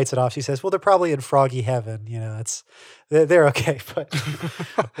Shelley writes it off. She says, "Well, they're probably in froggy heaven. They're okay." But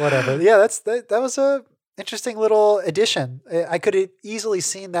whatever. Yeah, that was a interesting little addition. I could have easily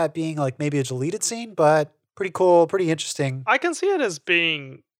seen that being like maybe a deleted scene, but pretty cool, pretty interesting. I can see it as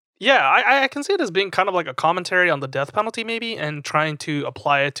being, I can see it as being kind of like a commentary on the death penalty maybe, and trying to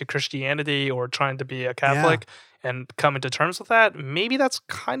apply it to Christianity or trying to be a Catholic and coming to terms with that. Maybe that's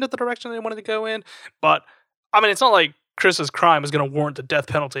kind of the direction they wanted to go in. But I mean, it's not like Chris's crime is going to warrant the death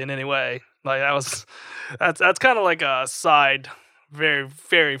penalty in any way. Like that's kind of like a side, very,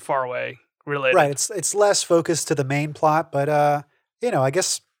 very far away related. Right. It's less focused to the main plot, but I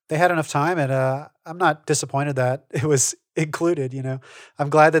guess they had enough time, and I'm not disappointed that it was included. I'm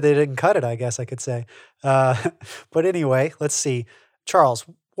glad that they didn't cut it, I guess I could say. But anyway, let's see. Charles,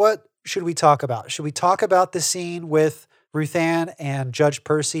 what should we talk about? Should we talk about the scene with Ruth Ann and Judge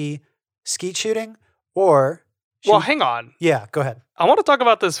Percy skeet shooting? Or hang on. Yeah, go ahead. I want to talk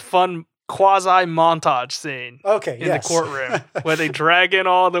about this fun quasi-montage scene in the courtroom where they drag in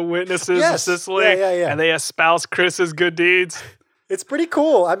all the witnesses of Sicily and they espouse Chris's good deeds. It's pretty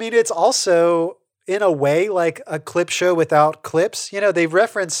cool. I mean, it's also, in a way, like a clip show without clips. They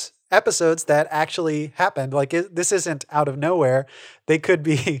reference episodes that actually happened. Like, this isn't out of nowhere. They could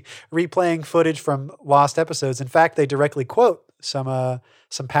be replaying footage from lost episodes. In fact, they directly quote some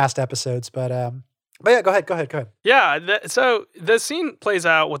past episodes, but yeah, go ahead. Yeah, so the scene plays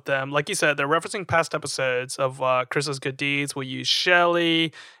out with them. Like you said, they're referencing past episodes of Chris's good deeds. We use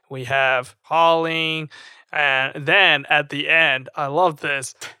Shelley, we have Holling, and then at the end, I love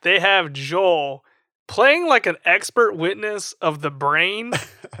this, they have Joel playing like an expert witness of the brain.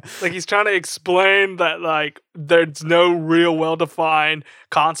 Like he's trying to explain that like there's no real well-defined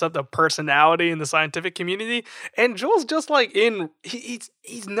concept of personality in the scientific community. And Joel's just like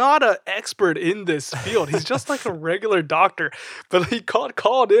he's not an expert in this field. He's just like a regular doctor, but he got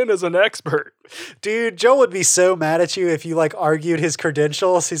called in as an expert. Dude, Joel would be so mad at you if you like argued his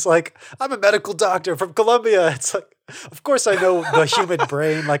credentials. He's like, "I'm a medical doctor from Columbia." It's like, of course I know the human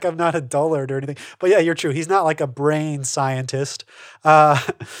brain. Like, I'm not a dullard or anything. But yeah, you're true. He's not like a brain scientist.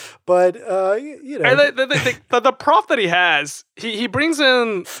 But And the prop that he has, he brings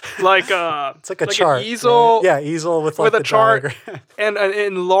in like it's like a chart, an easel. Right? Yeah, easel with a chart, diagram. and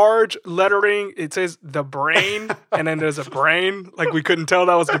in large lettering it says the brain, and then there's a brain. Like we couldn't tell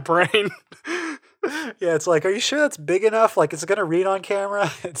that was the brain. Yeah, it's like, are you sure that's big enough? Like it's gonna read on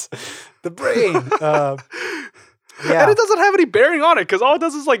camera? It's the brain. Yeah. And it doesn't have any bearing on it because all it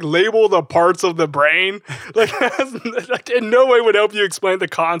does is like label the parts of the brain. Like, in no way would help you explain the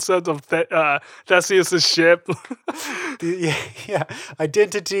concept of Theseus's ship. Yeah,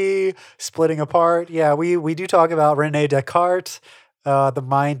 identity, splitting apart. Yeah, we do talk about Rene Descartes, the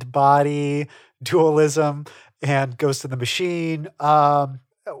mind-body dualism, and Ghost in the Machine. The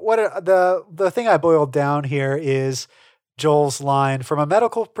thing I boiled down here is Joel's line, "From a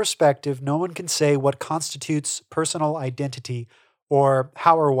medical perspective, no one can say what constitutes personal identity or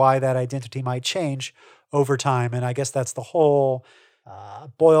how or why that identity might change over time." And I guess that's the whole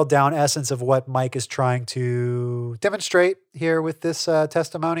boiled down essence of what Mike is trying to demonstrate here with this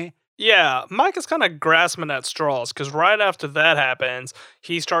testimony. Yeah, Mike is kind of grasping at straws because right after that happens,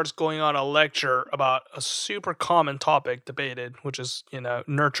 he starts going on a lecture about a super common topic debated, which is,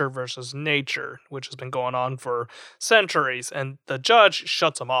 nurture versus nature, which has been going on for centuries. And the judge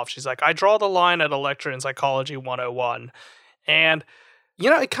shuts him off. She's like, "I draw the line at a lecture in Psychology 101. And,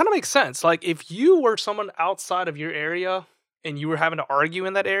 it kind of makes sense. Like, if you were someone outside of your area and you were having to argue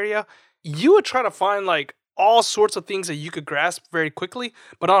in that area, you would try to find, like, all sorts of things that you could grasp very quickly,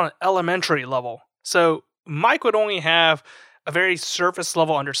 but on an elementary level. So Mike would only have a very surface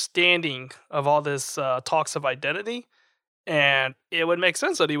level understanding of all this talks of identity. And it would make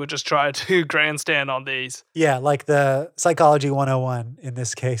sense that he would just try to grandstand on these. Yeah, like the Psychology 101 in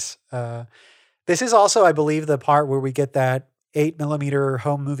this case. This is also, I believe, the part where we get that 8mm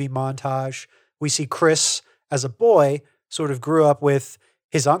home movie montage. We see Chris, as a boy, sort of grew up with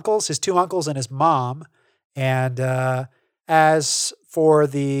his uncles, his two uncles, and his mom. And as for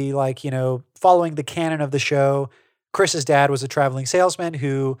the, following the canon of the show, Chris's dad was a traveling salesman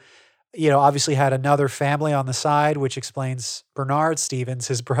who, obviously had another family on the side, which explains Bernard Stevens,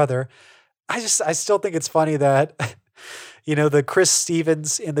 his brother. I still think it's funny that, the Chris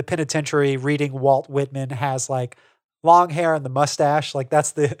Stevens in the penitentiary reading Walt Whitman has like long hair and the mustache. Like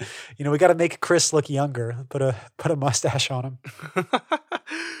that's we got to make Chris look younger. Put a mustache on him.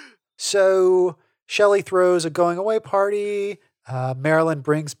 So Shelley throws a going away party. Marilyn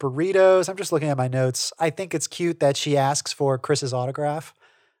brings burritos. I'm just looking at my notes. I think it's cute that she asks for Chris's autograph.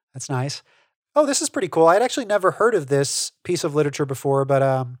 That's nice. Oh, this is pretty cool. I'd actually never heard of this piece of literature before, but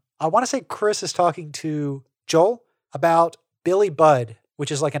I want to say Chris is talking to Joel about Billy Budd,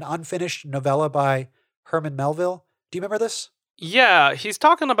 which is like an unfinished novella by Herman Melville. Do you remember this? Yeah, he's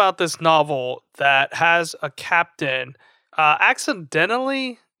talking about this novel that has a captain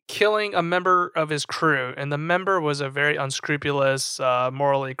accidentally killing a member of his crew, and the member was a very unscrupulous,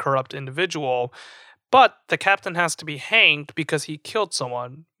 morally corrupt individual. But the captain has to be hanged because he killed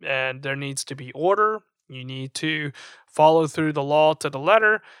someone, and there needs to be order. You need to follow through the law to the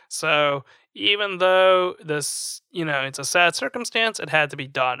letter. So even though this, it's a sad circumstance, it had to be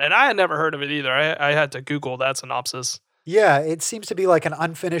done. And I had never heard of it either. I had to Google that synopsis. Yeah, it seems to be like an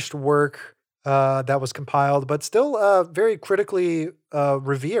unfinished work that was compiled, but still very critically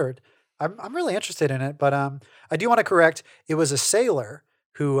revered. I'm really interested in it, but I do want to correct. It was a sailor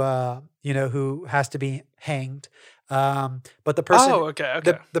who who has to be hanged. But the person, okay.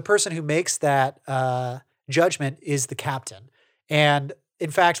 The person who makes that judgment is the captain. And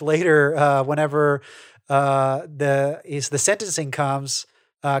in fact, later, whenever the sentencing comes,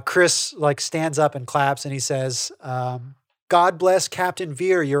 Chris stands up and claps and he says, "God bless Captain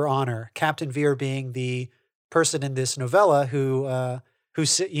Veer, Your Honor." Captain Veer being the person in this novella who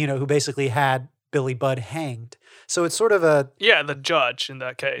basically had Billy Budd hanged. So it's sort of the judge in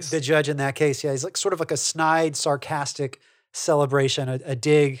that case. The judge in that case, yeah. He's sort of like a snide, sarcastic celebration, a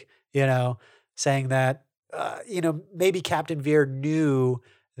dig, saying that, maybe Captain Veer knew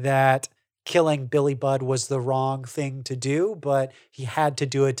that killing Billy Budd was the wrong thing to do, but he had to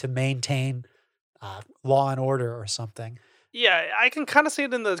do it to maintain law and order or something. Yeah, I can kind of see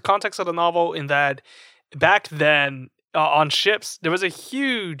it in the context of the novel in that back then, on ships, there was a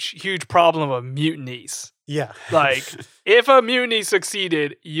huge problem of mutinies. Yeah. If a mutiny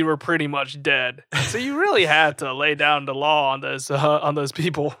succeeded, you were pretty much dead. So you really had to lay down the law on those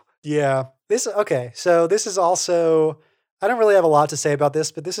people. Yeah. So this is also, I don't really have a lot to say about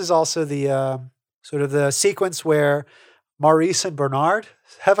this, but this is also the sort of the sequence where Maurice and Bernard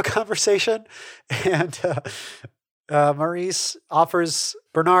have a conversation, and Maurice offers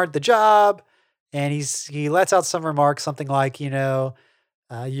Bernard the job. And he lets out some remarks, something like, you've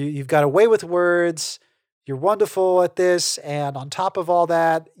got a way with words, you're wonderful at this, and on top of all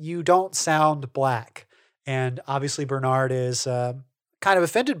that, you don't sound black. And obviously Bernard is kind of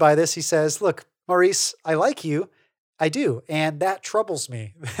offended by this. He says, "Look, Maurice, I like you. I do. And that troubles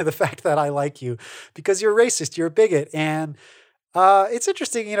me, the fact that I like you, because you're racist, you're a bigot." And it's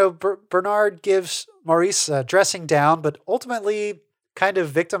interesting, Bernard gives Maurice a dressing down, but ultimately kind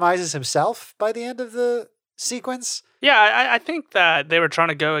of victimizes himself by the end of the sequence. Yeah, I think that they were trying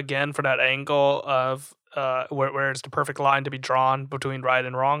to go again for that angle of where it's the perfect line to be drawn between right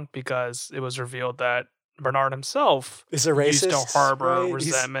and wrong, because it was revealed that Bernard himself is a racist, used to harbor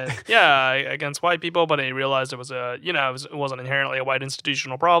resentment, against white people, but he realized it was it wasn't inherently a white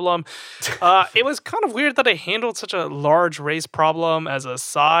institutional problem. It was kind of weird that they handled such a large race problem as a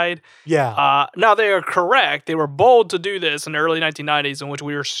side. Yeah. Now they are correct. They were bold to do this in the early 1990s, in which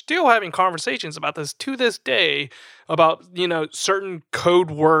we are still having conversations about this to this day, about certain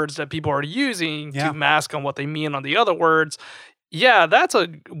code words that people are using to mask on what they mean on the other words. Yeah, that's a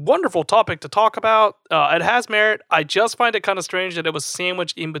wonderful topic to talk about. It has merit. I just find it kind of strange that it was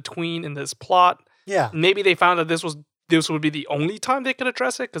sandwiched in between in this plot. Yeah. Maybe they found that this would be the only time they could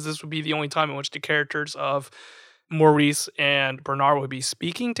address it, because this would be the only time in which the characters of Maurice and Bernard would be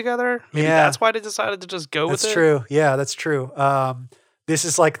speaking together. Maybe that's why they decided to just go with it. That's true. Yeah, that's true. This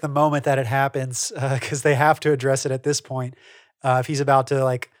is like the moment that it happens, because they have to address it at this point if he's about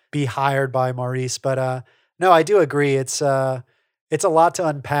to be hired by Maurice. But No, I do agree. It's a lot to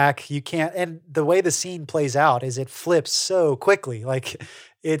unpack. You can't, and the way the scene plays out is it flips so quickly. Like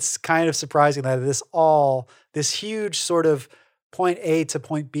it's kind of surprising that this huge sort of point A to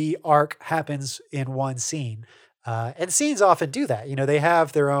point B arc happens in one scene. And scenes often do that. You know, they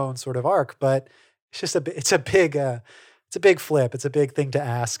have their own sort of arc, but it's a big flip. It's a big thing to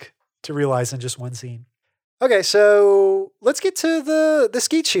ask to realize in just one scene. Okay, so let's get to the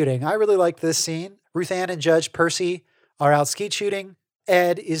skeet shooting. I really like this scene. Ruth Ann and Judge Percy are out skeet shooting.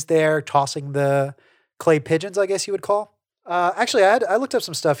 Ed is there tossing the clay pigeons, I guess you would call. Actually, I looked up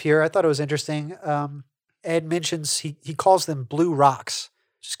some stuff here. I thought it was interesting. Ed mentions he calls them blue rocks.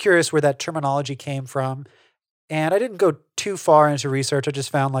 Just curious where that terminology came from. And I didn't go too far into research. I just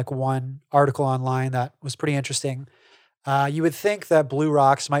found like one article online that was pretty interesting. You would think that blue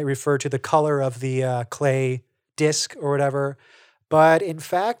rocks might refer to the color of the clay disc or whatever. But in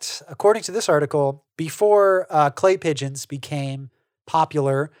fact, according to this article, before clay pigeons became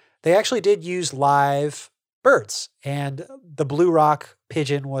popular, they actually did use live birds. And the blue rock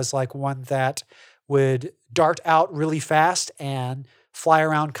pigeon was like one that would dart out really fast and fly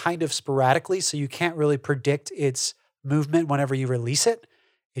around kind of sporadically. So you can't really predict its movement whenever you release it.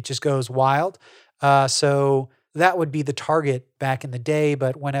 It just goes wild. So that would be the target back in the day.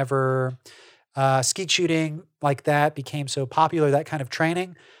 But whenever skeet shooting like that became so popular, that kind of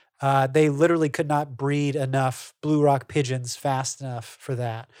training, they literally could not breed enough blue rock pigeons fast enough for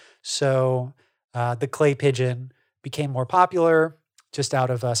that. So the clay pigeon became more popular just out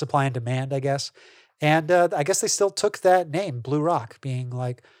of supply and demand, I guess. And I guess they still took that name, Blue Rock, being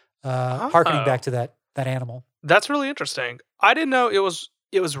like harkening back to that animal. That's really interesting. I didn't know it was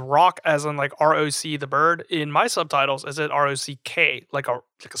rock as in like ROC the bird. In my subtitles, is it ROCK, like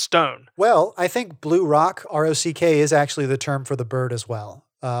a stone? Well, I think Blue Rock, ROCK, is actually the term for the bird as well.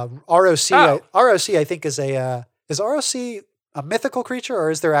 ROC, I think is ROC a mythical creature,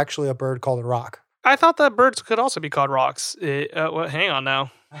 or is there actually a bird called a rock? I thought that birds could also be called rocks. Well, hang on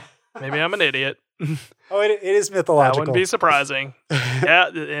now. Maybe I'm an idiot. Oh, it is mythological. That wouldn't be surprising. Yeah,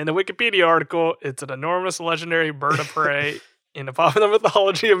 in the Wikipedia article, it's an enormous legendary bird of prey in the popular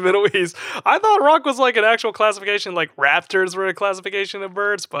mythology of Middle East. I thought rock was like an actual classification, like raptors were a classification of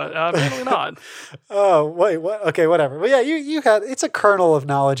birds, but apparently not. Oh, wait, what? Okay, whatever. Well, yeah, you had, it's a kernel of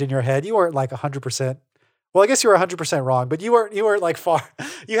knowledge in your head. You weren't like 100%. Well, I guess you were 100% wrong, but you weren't like far.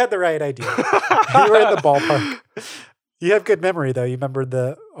 You had the right idea. You were in the ballpark. You have good memory, though. You remembered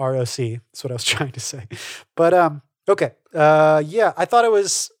the ROC. That's what I was trying to say. But, okay. Yeah, I thought it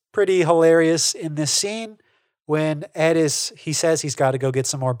was pretty hilarious in this scene when he says he's got to go get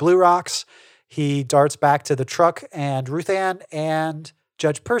some more blue rocks. He darts back to the truck, and Ruth Ann and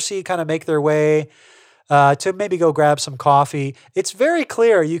Judge Percy kind of make their way to maybe go grab some coffee. It's very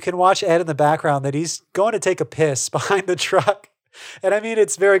clear. You can watch Ed in the background that he's going to take a piss behind the truck. And I mean,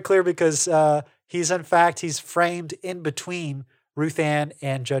 it's very clear because he's framed in between Ruth Ann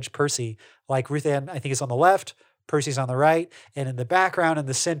and Judge Percy. Like Ruth Ann, I think, is on the left, Percy's on the right, and in the background in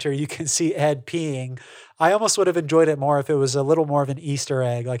the center, you can see Ed peeing. I almost would have enjoyed it more if it was a little more of an Easter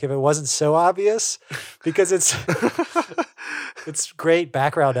egg, like if it wasn't so obvious, because it's great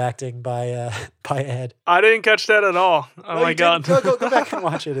background acting by Ed. I didn't catch that at all. Oh my God. Go back and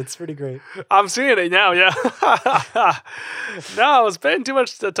watch it. It's pretty great. I'm seeing it now, yeah. No, I was paying too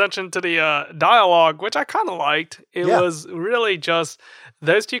much attention to the dialogue, which I kind of liked. It was really just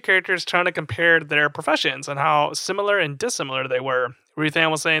those two characters trying to compare their professions and how similar and dissimilar they were. Ruth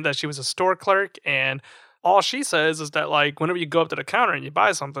Ann was saying that she was a store clerk, and all she says is that, like, whenever you go up to the counter and you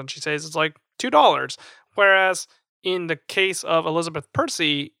buy something, she says it's like $2. Whereas in the case of Elizabeth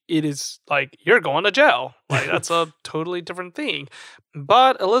Percy, it is like, you're going to jail. Like, that's a totally different thing.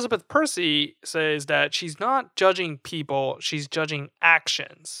 But Elizabeth Percy says that she's not judging people, she's judging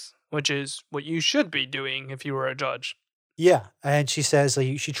actions, which is what you should be doing if you were a judge. Yeah, and she says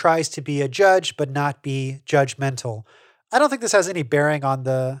she tries to be a judge, but not be judgmental. I don't think this has any bearing on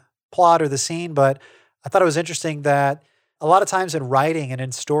the plot or the scene, but I thought it was interesting that a lot of times in writing and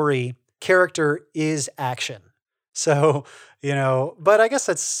in story, character is action. So, but I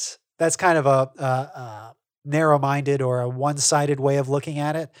guess that's kind of a narrow-minded or a one-sided way of looking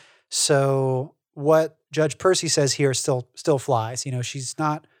at it. So what Judge Percy says here still flies. She's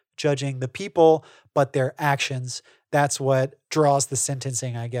not judging the people, but their actions. That's what draws the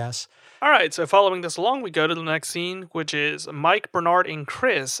sentencing, I guess. All right, so following this along, we go to the next scene, which is Mike, Bernard, and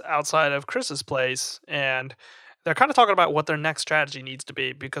Chris outside of Chris's place, and they're kind of talking about what their next strategy needs to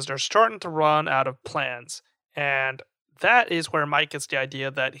be because they're starting to run out of plans. And that is where Mike gets the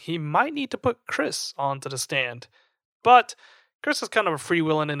idea that he might need to put Chris onto the stand. But Chris is kind of a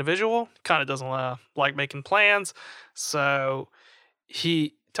free-willing individual, kind of doesn't like making plans. So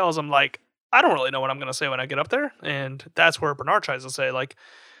he tells him, like, I don't really know what I'm going to say when I get up there. And that's where Bernard tries to say, like,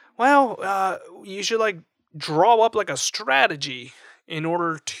 well, you should, like, draw up, like, a strategy in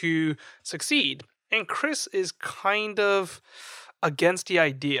order to succeed. And Chris is kind of against the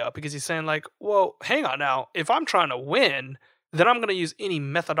idea because he's saying, like, well, hang on now. If I'm trying to win, then I'm going to use any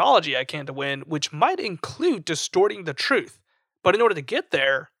methodology I can to win, which might include distorting the truth. But in order to get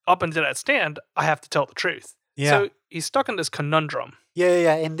there, up into that stand, I have to tell the truth. Yeah. So he's stuck in this conundrum.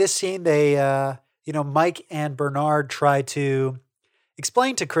 Yeah. In this scene, they, Mike and Bernard try to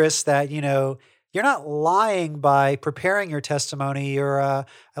explain to Chris that, you're not lying by preparing your testimony. I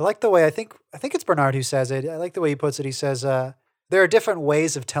like the way, I think it's Bernard who says it. I like the way he puts it. He says, there are different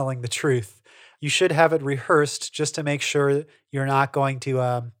ways of telling the truth. You should have it rehearsed just to make sure you're not going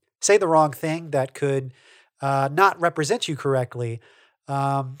to say the wrong thing that could not represent you correctly.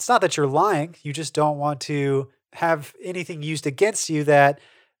 It's not that you're lying. You just don't want to have anything used against you that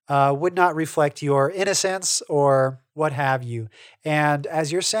would not reflect your innocence or what have you. And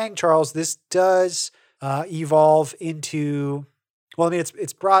as you're saying, Charles, this does evolve into,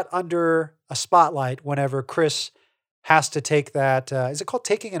 it's brought under a spotlight whenever Chris has to take that, is it called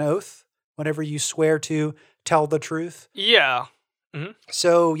taking an oath? Whenever you swear to tell the truth? Yeah. Mm-hmm.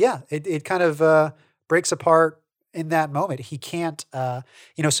 So, it kind of breaks apart in that moment. He can't,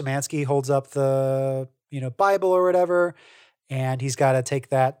 Szymanski holds up the, Bible or whatever, and he's got to take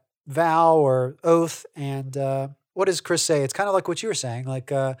that vow or oath. And what does Chris say? It's kind of like what you were saying.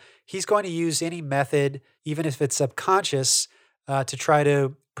 Like he's going to use any method, even if it's subconscious, to try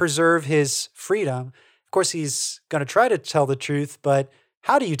to preserve his freedom. Of course, he's going to try to tell the truth, but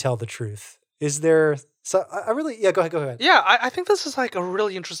how do you tell the truth? Is there... So go ahead. Yeah, I think this is like a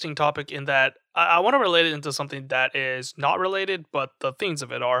really interesting topic in that I want to relate it into something that is not related, but the themes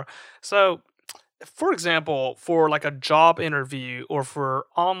of it are. So, for example, for like a job interview or for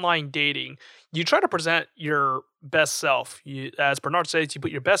online dating, you try to present your best self. As Bernard says, you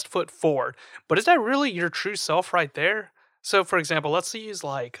put your best foot forward. But is that really your true self right there? So, for example, let's use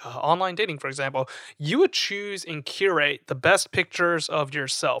like online dating, for example. You would choose and curate the best pictures of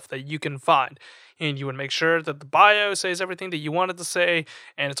yourself that you can find. And you would make sure that the bio says everything that you wanted to say,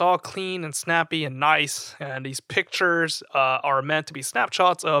 and it's all clean and snappy and nice. And these pictures are meant to be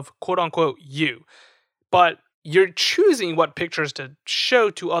snapshots of quote-unquote you. But you're choosing what pictures to show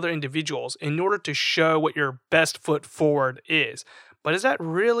to other individuals in order to show what your best foot forward is. But is that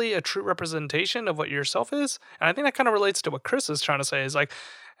really a true representation of what yourself is? And I think that kind of relates to what Chris is trying to say is like,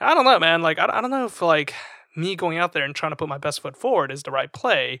 I don't know, man. Like, I don't know if like me going out there and trying to put my best foot forward is the right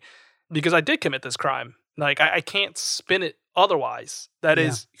play because I did commit this crime. Like, I can't spin it otherwise. That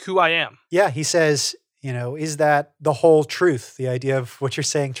is who I am. Yeah, he says, is that the whole truth? The idea of what you're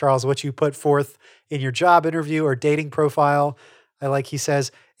saying, Charles, what you put forth in your job interview or dating profile. He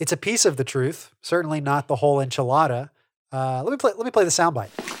says, it's a piece of the truth, certainly not the whole enchilada. Let me play the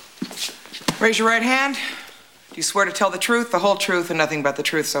soundbite. Raise your right hand. Do you swear to tell the truth, the whole truth, and nothing but the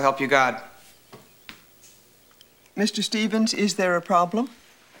truth, so help you God? Mr. Stevens, is there a problem?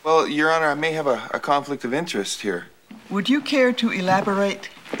 Well, Your Honor, I may have a conflict of interest here. Would you care to elaborate?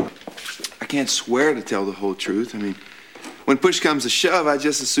 I can't swear to tell the whole truth. I mean, when push comes to shove, I'd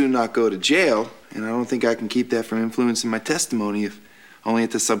just as soon not go to jail, and I don't think I can keep that from influencing my testimony if only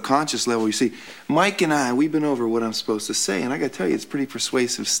at the subconscious level. You see, Mike and I, we've been over what I'm supposed to say, and I gotta tell you, it's pretty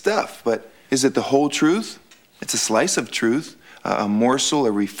persuasive stuff, but is it the whole truth? It's a slice of truth, a morsel,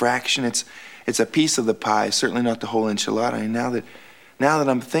 a refraction. It's a piece of the pie, certainly not the whole enchilada. And now that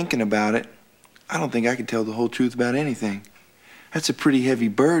I'm thinking about it, I don't think I can tell the whole truth about anything. That's a pretty heavy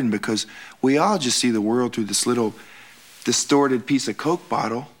burden because we all just see the world through this little distorted piece of Coke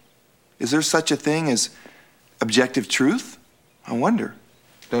bottle. Is there such a thing as objective truth? I wonder.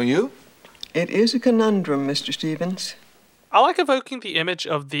 Don't you? It is a conundrum, Mr. Stevens. I like evoking the image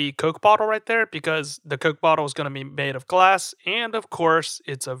of the Coke bottle right there because the Coke bottle is going to be made of glass. And of course,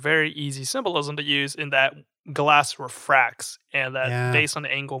 it's a very easy symbolism to use in that glass refracts and that based on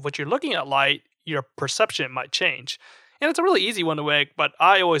the angle of what you're looking at light, your perception might change. And it's a really easy one to make, but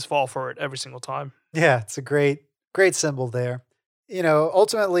I always fall for it every single time. Yeah, it's a great symbol there.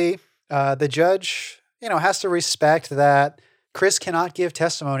 Ultimately, the judge, has to respect that Chris cannot give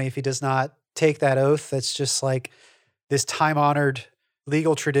testimony if he does not take that oath. That's just like this time-honored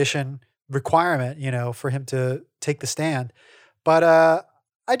legal tradition requirement, for him to take the stand. But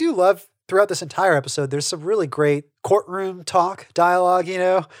I do love throughout this entire episode, there's some really great courtroom talk, dialogue,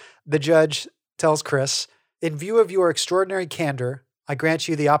 The judge tells Chris, in view of your extraordinary candor, I grant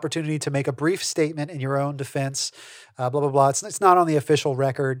you the opportunity to make a brief statement in your own defense, blah, blah, blah. It's not on the official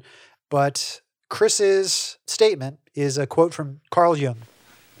record, but Chris's statement is a quote from Carl Jung.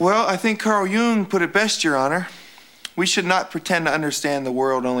 Well, I think Carl Jung put it best, Your Honor. We should not pretend to understand the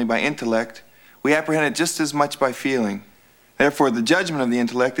world only by intellect. We apprehend it just as much by feeling. Therefore, the judgment of the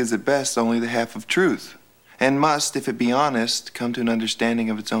intellect is at best only the half of truth, and must, if it be honest, come to an understanding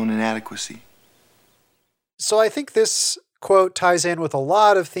of its own inadequacy. So I think this quote ties in with a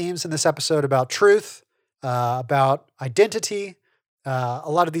lot of themes in this episode about truth, about identity, a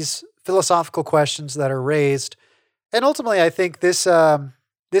lot of these philosophical questions that are raised. And ultimately, I think this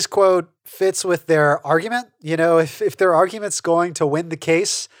this quote fits with their argument. You know, if their argument's going to win the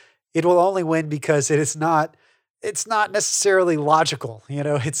case, it will only win because it's not necessarily logical. You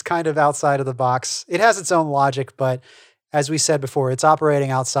know, it's kind of outside of the box. It has its own logic, but as we said before, it's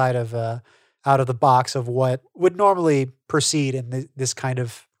operating outside of out of the box of what would normally proceed in this kind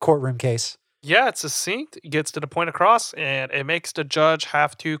of courtroom case. Yeah, it's succinct, it gets to the point across, and it makes the judge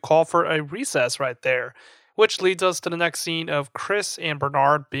have to call for a recess right there. Which leads us to the next scene of Chris and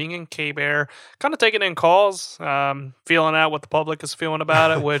Bernard being in K-Bear, kind of taking in calls, feeling out what the public is feeling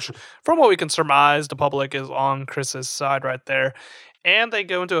about it, which, from what we can surmise, the public is on Chris's side right there. And they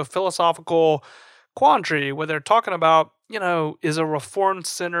go into a philosophical quandary where they're talking about, you know, is a reformed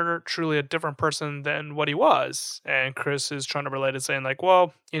sinner truly a different person than what he was? And Chris is trying to relate it, saying like,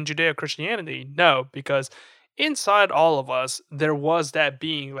 well, in Judeo-Christianity, no, because inside all of us, there was that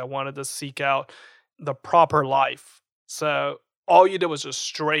being that wanted to seek out the proper life. So all you did was just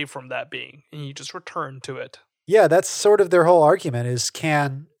stray from that being and you just return to it. Yeah, that's sort of their whole argument is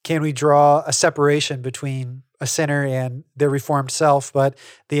can we draw a separation between a sinner and their reformed self? But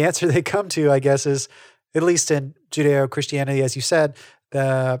the answer they come to, I guess, is at least in Judeo-Christianity, as you said,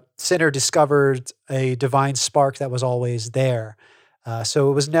 the sinner discovered a divine spark that was always there.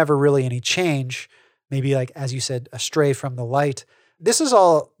 So it was never really any change, maybe like, as you said, astray from the light.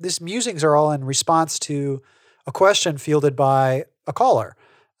 These musings are all in response to a question fielded by a caller.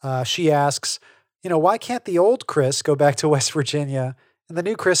 She asks, you know, why can't the old Chris go back to West Virginia and the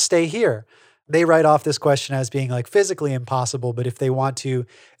new Chris stay here? They write off this question as being like physically impossible, but if they want to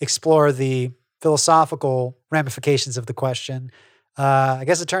explore the philosophical ramifications of the question, I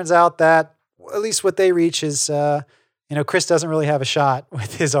guess it turns out that at least what they reach is, Chris doesn't really have a shot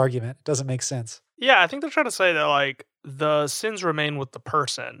with his argument. It doesn't make sense. Yeah, I think they're trying to say that like the sins remain with the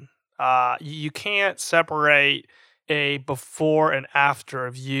person. You can't separate a before and after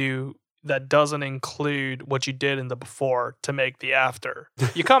of you that doesn't include what you did in the before to make the after.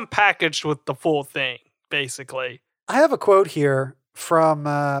 You come packaged with the full thing, basically. I have a quote here from,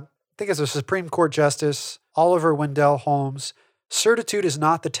 I think it's a Supreme Court Justice, Oliver Wendell Holmes. Certitude is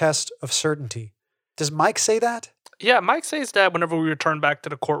not the test of certainty. Does Mike say that? Yeah, Mike says that whenever we return back to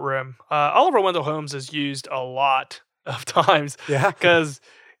the courtroom. Oliver Wendell Holmes is used a lot of times. Yeah. Because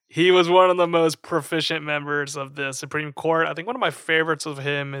he was one of the most proficient members of the Supreme Court. I think one of my favorites of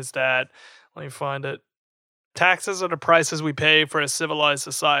him is that, let me find it, taxes are the prices we pay for a civilized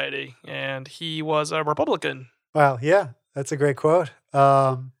society. And he was a Republican. Wow, yeah, that's a great quote.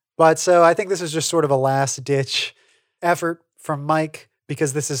 But so I think this is just sort of a last-ditch effort from Mike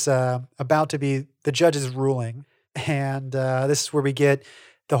because this is about to be the judge's ruling. And this is where we get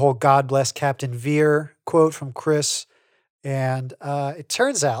the whole God bless Captain Veer quote from Chris. And it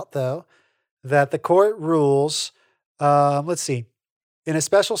turns out, though, that the court rules, let's see, in a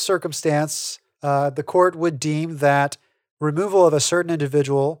special circumstance, the court would deem that removal of a certain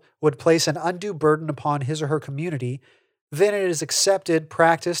individual would place an undue burden upon his or her community. Then it is accepted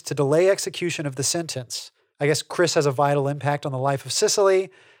practice to delay execution of the sentence. I guess Chris has a vital impact on the life of Sicily,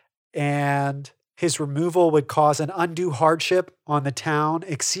 and his removal would cause an undue hardship on the town,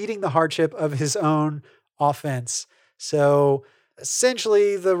 exceeding the hardship of his own offense. So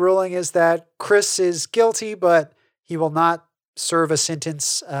essentially, the ruling is that Chris is guilty, but he will not serve a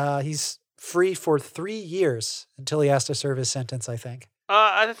sentence. He's free for 3 years until he has to serve his sentence, I think.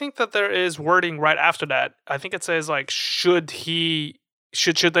 I think that there is wording right after that. I think it says like, should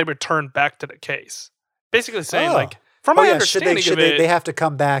they return back to the case? Basically saying like, from my understanding of it, they have to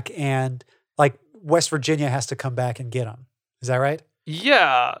come back and like West Virginia has to come back and get him. Is that right?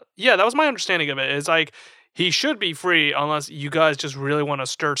 Yeah, that was my understanding of it. It's like he should be free unless you guys just really want to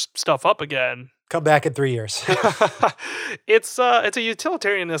stir stuff up again. Come back in 3 years. It's a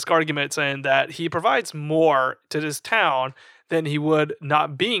utilitarianist argument saying that he provides more to this town than he would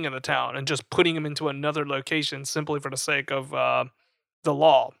not being in the town and just putting him into another location simply for the sake of the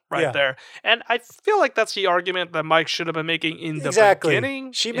law right Yeah. there. And I feel like that's the argument that Mike should have been making in the Exactly.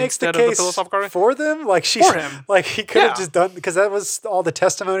 beginning. She makes the instead of case philosophical argument. for them. Like she's For him. like he could have Yeah. just done because that was all the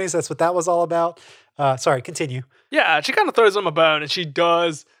testimonies. That's what that was all about. Sorry, continue. Yeah, she kind of throws them a bone, and she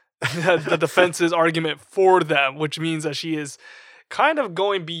does the defense's argument for them, which means that she is kind of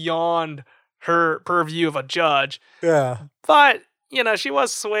going beyond her purview of a judge. Yeah. But, she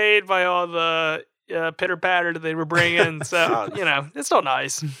was swayed by all the pitter-patter that they were bringing, so, it's still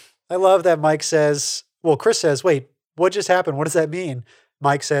nice. I love that Mike says, well, Chris says, wait, what just happened? What does that mean?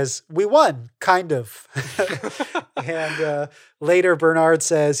 Mike says, we won, kind of. And later Bernard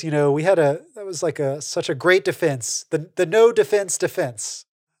says, that was like such a great defense. The no defense.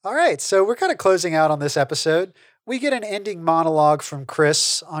 All right, so we're kind of closing out on this episode. We get an ending monologue from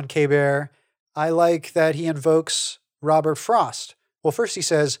Chris on K-Bear. I like that he invokes Robert Frost. Well, first he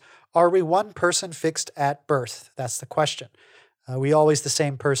says, are we one person fixed at birth? That's the question. We always the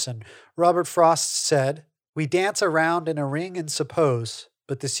same person. Robert Frost said, we dance around in a ring and suppose,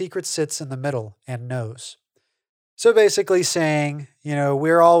 but the secret sits in the middle and knows. So basically saying,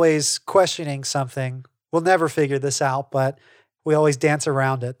 we're always questioning something. We'll never figure this out, but we always dance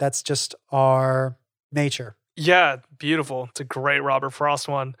around it. That's just our nature. Yeah, beautiful. It's a great Robert Frost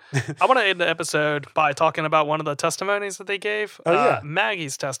one. I want to end the episode by talking about one of the testimonies that they gave. Oh, yeah.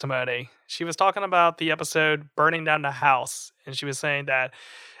 Maggie's testimony. She was talking about the episode Burning Down the House, and she was saying that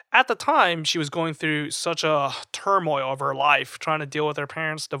at the time, she was going through such a turmoil of her life, trying to deal with her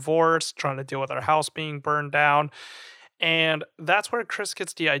parents' divorce, trying to deal with her house being burned down. And that's where Chris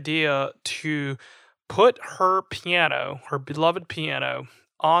gets the idea to put her piano, her beloved piano,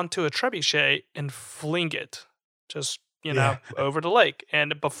 onto a trebuchet and fling it just, over the lake.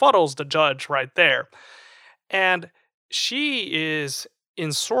 And it befuddles the judge right there. And she is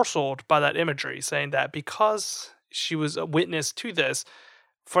ensorcelled by that imagery, saying that because she was a witness to this,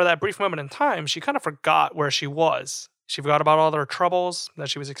 for that brief moment in time, she kind of forgot where she was. She forgot about all her troubles that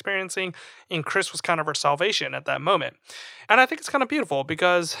she was experiencing, and Chris was kind of her salvation at that moment. And I think it's kind of beautiful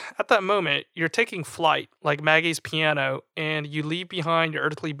because at that moment, you're taking flight like Maggie's piano, and you leave behind your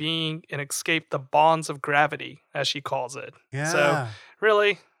earthly being and escape the bonds of gravity, as she calls it. Yeah. So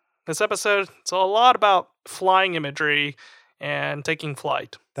really, this episode, it's a lot about flying imagery and taking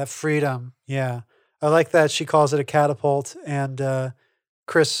flight. That freedom. Yeah. I like that she calls it a catapult and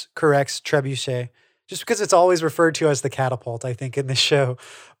Chris corrects trebuchet. Just because it's always referred to as the catapult, I think, in this show.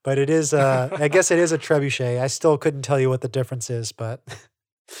 But it is, I guess it is a trebuchet. I still couldn't tell you what the difference is, but.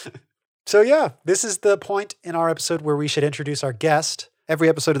 So yeah, this is the point in our episode where we should introduce our guest. Every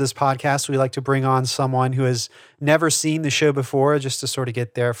episode of this podcast, we like to bring on someone who has never seen the show before, just to sort of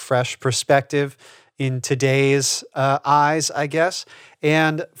get their fresh perspective in today's eyes, I guess.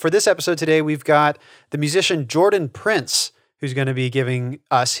 And for this episode today, we've got the musician Jordan Prince, who's going to be giving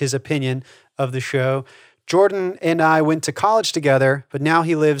us his opinion of the show. Jordan and I went to college together, but now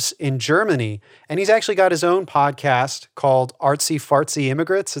he lives in Germany. And he's actually got his own podcast called Artsy Fartsy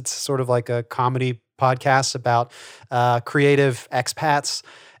Immigrants. It's sort of like a comedy podcast about creative expats.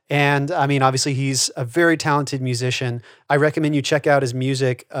 And I mean, obviously, he's a very talented musician. I recommend you check out his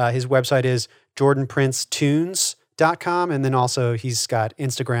music. His website is jordanprincetunes.com. And then also he's got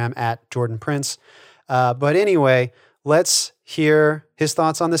Instagram at Jordan Prince. But anyway, let's hear his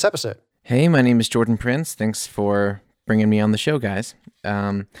thoughts on this episode. Hey, my name is Jordan Prince. Thanks for bringing me on the show, guys.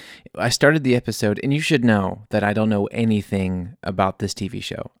 I started the episode, and you should know that I don't know anything about this TV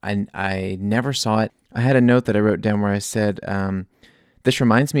show. I never saw it. I had a note that I wrote down where I said, this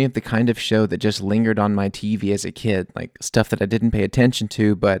reminds me of the kind of show that just lingered on my TV as a kid, like stuff that I didn't pay attention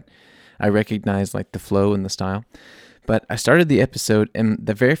to, but I recognized like the flow and the style. But I started the episode, and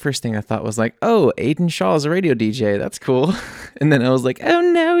the very first thing I thought was like, oh, Aiden Shaw is a radio DJ. That's cool. And then I was like, oh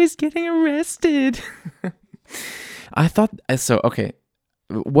no, he's getting arrested. I thought, so, okay,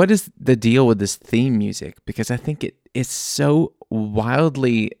 what is the deal with this theme music? Because I think it's so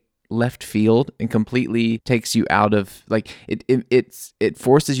wildly left field and completely takes you out of, like, it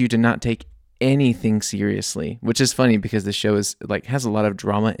forces you to not take anything seriously, which is funny because the show is like has a lot of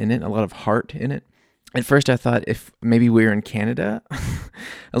drama in it, a lot of heart in it. At first, I thought if maybe we were in Canada, I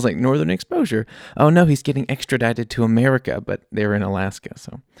was like, Northern Exposure. Oh no, he's getting extradited to America, but they were in Alaska.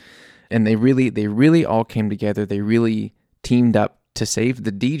 So, and they really all came together. They really teamed up to save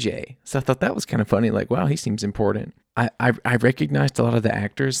the DJ. So I thought that was kind of funny. Like, wow, he seems important. I recognized a lot of the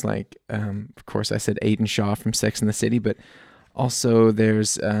actors. Like, of course, I said Aiden Shaw from Sex and the City, but also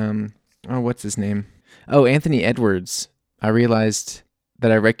there's what's his name? Oh, Anthony Edwards. I realized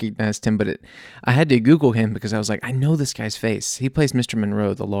that I recognized him, but I had to Google him because I was like, I know this guy's face. He plays Mr.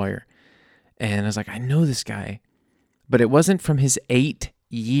 Monroe, the lawyer. And I was like, I know this guy. but it wasn't from his 8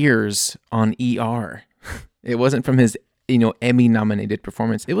 years on ER. It wasn't from his, Emmy-nominated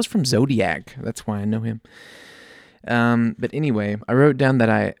performance. It was from Zodiac. That's why I know him. But anyway, I wrote down that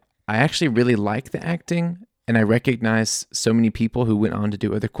I actually really like the acting, and I recognize so many people who went on to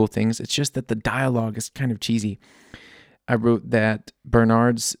do other cool things. It's just that the dialogue is kind of cheesy. I wrote that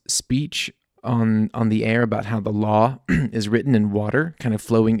Bernard's speech on the air about how the law is written in water, kind of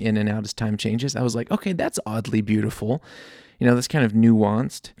flowing in and out as time changes. I was like, okay, that's oddly beautiful. That's kind of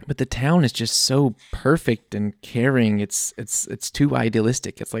nuanced. But the town is just so perfect and caring. It's too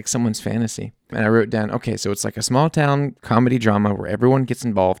idealistic. It's like someone's fantasy. And I wrote down, okay, so it's like a small town comedy drama where everyone gets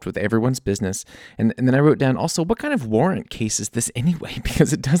involved with everyone's business. And then I wrote down also, what kind of warrant case is this anyway? Because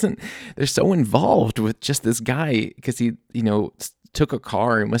they're so involved with just this guy because he, took a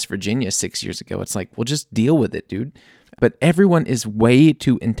car in West Virginia 6 years ago. It's like, well, just deal with it, dude. But everyone is way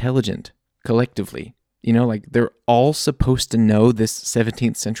too intelligent collectively. Like they're all supposed to know this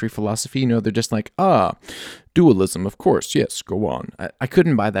 17th century philosophy. They're just like, dualism, of course. Yes, go on. I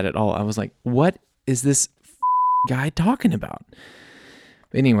couldn't buy that at all. I was like, what is this guy talking about?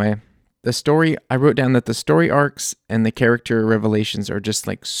 Anyway, I wrote down that the story arcs and the character revelations are just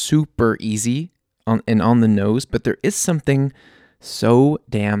like super easy on the nose, but there is something so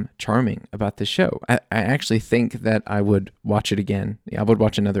damn charming about this show. I actually think that I would watch it again. I would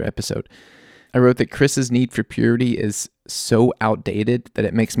watch another episode. I wrote that Chris's need for purity is so outdated that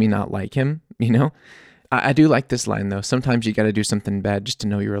it makes me not like him, I do like this line, though. Sometimes you got to do something bad just to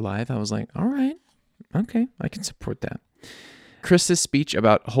know you're alive. I was like, all right, okay, I can support that. Chris's speech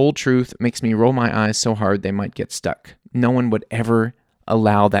about whole truth makes me roll my eyes so hard they might get stuck. No one would ever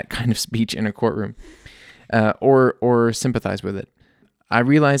allow that kind of speech in a courtroom or sympathize with it. I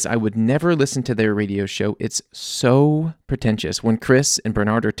realized I would never listen to their radio show. It's so pretentious. When Chris and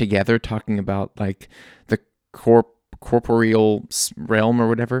Bernard are together talking about like the corporeal realm or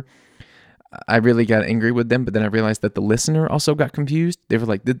whatever, I really got angry with them. But then I realized that the listener also got confused. They were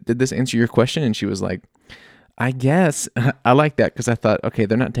like, did this answer your question? And she was like, I guess. I like that because I thought, okay,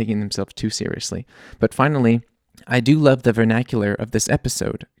 they're not taking themselves too seriously. But finally, I do love the vernacular of this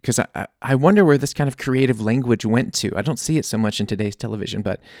episode because I wonder where this kind of creative language went to. I don't see it so much in today's television,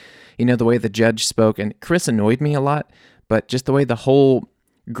 but the way the judge spoke, and Chris annoyed me a lot, but just the way the whole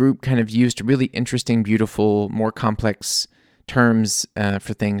group kind of used really interesting, beautiful, more complex terms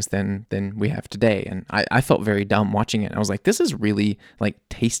for things than we have today. And I felt very dumb watching it. I was like, this is really like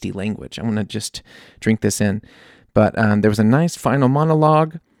tasty language. I want to just drink this in. But there was a nice final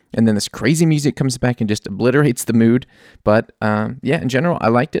monologue. And then this crazy music comes back and just obliterates the mood. But in general, I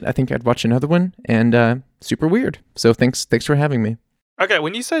liked it. I think I'd watch another one. And super weird. So thanks for having me. Okay,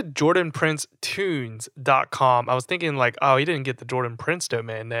 when you said JordanPrinceTunes.com, I was thinking like, oh, he didn't get the Jordan Prince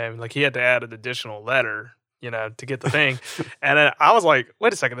domain name. Like he had to add an additional letter, to get the thing. And then I was like,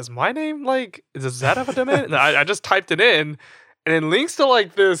 wait a second, is my name like, does that have a domain? And I just typed it in. And it links to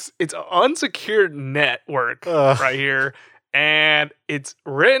like this, it's an unsecured network right here. And it's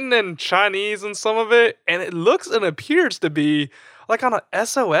written in Chinese in some of it, and it looks and appears to be like on an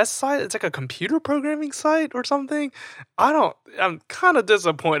SOS site. It's like a computer programming site or something. I'm kind of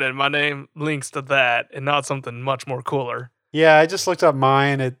disappointed my name links to that and not something much more cooler. Yeah, I just looked up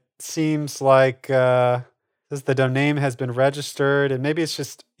mine. It seems like says the domain has been registered, and maybe it's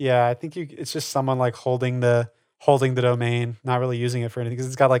just I think it's just someone like holding the domain, not really using it for anything because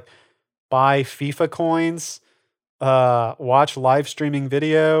it's got like buy FIFA coins. Watch live streaming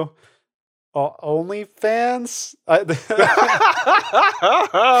video, OnlyFans. Well,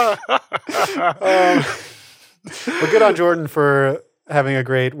 good on Jordan for having a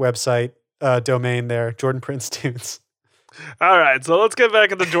great website domain there, Jordan Prince Tunes. All right, so let's get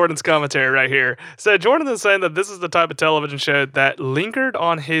back into Jordan's commentary right here. So Jordan is saying that this is the type of television show that lingered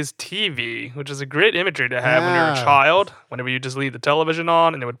on his TV, which is a great imagery to have when you're a child, whenever you just leave the television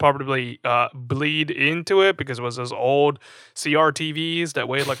on, and it would probably bleed into it because it was those old CRTVs that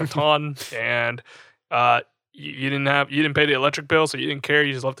weighed like a ton, and you didn't pay the electric bill, so you didn't care,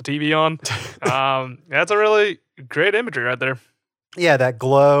 you just left the TV on. That's a really great imagery right there. Yeah, that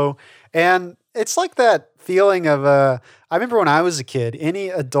glow. And it's like that feeling of I remember when I was a kid, any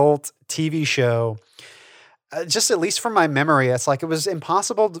adult TV show, just at least from my memory, it's like it was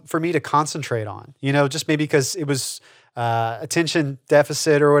impossible for me to concentrate on, just maybe because it was attention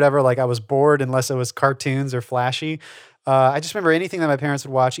deficit or whatever. Like I was bored unless it was cartoons or flashy. I just remember anything that my parents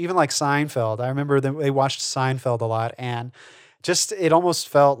would watch, even like Seinfeld. I remember they watched Seinfeld a lot, and just it almost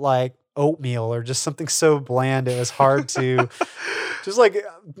felt like oatmeal or just something so bland. It was hard to just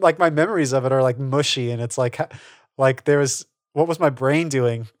like my memories of it are like mushy, and it's like there was, what was my brain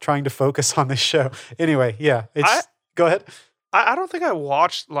doing trying to focus on this show? Anyway, yeah, Go ahead. I don't think I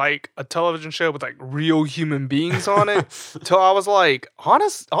watched like a television show with like real human beings on it till I was like,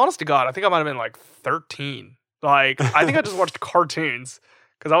 honest to God, I think I might have been like 13. Like, I think I just watched cartoons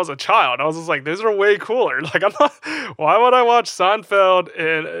because I was a child. I was just like, those are way cooler. Like, why would I watch Seinfeld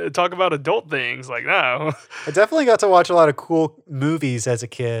and talk about adult things? Like, no. I definitely got to watch a lot of cool movies as a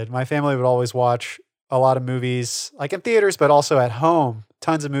kid. My family would always watch a lot of movies, like in theaters, but also at home.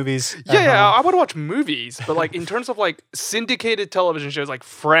 Tons of movies. Yeah, I would watch movies, but like in terms of like syndicated television shows like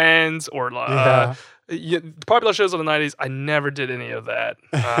Friends or popular shows of the 90s, I never did any of that.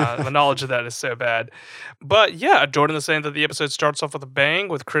 The knowledge of that is so bad. But yeah, Jordan is saying that the episode starts off with a bang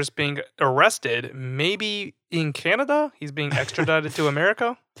with Chris being arrested, maybe in Canada. He's being extradited to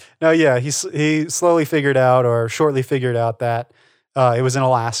America. No, yeah, he slowly figured out or shortly figured out that it was in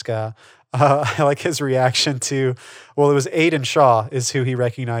Alaska. I like his reaction to, well, it was Aidan Shaw is who he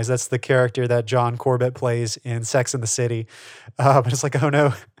recognized. That's the character that John Corbett plays in Sex and the City. But it's like, oh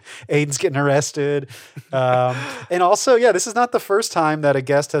no, Aidan's getting arrested. And also, yeah, this is not the first time that a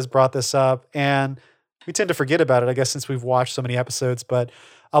guest has brought this up. And we tend to forget about it, I guess, since we've watched so many episodes. But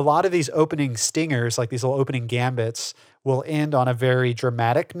a lot of these opening stingers, like these little opening gambits, will end on a very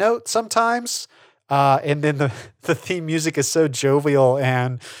dramatic note sometimes. And then the theme music is so jovial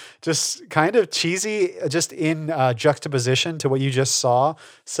and just kind of cheesy, just in juxtaposition to what you just saw.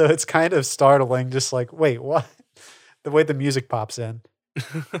 So it's kind of startling, just like, wait, what? The way the music pops in.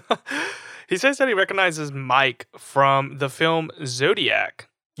 He says that he recognizes Mike from the film Zodiac.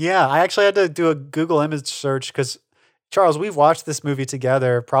 Yeah, I actually had to do a Google image search because, Charles, we've watched this movie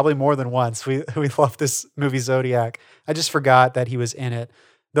together probably more than once. We love this movie Zodiac. I just forgot that he was in it.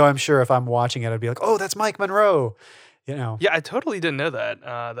 Though I'm sure if I'm watching it, I'd be like, oh, that's Mike Monroe. You know. Yeah, I totally didn't know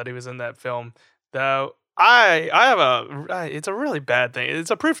that he was in that film. Though it's a really bad thing. It's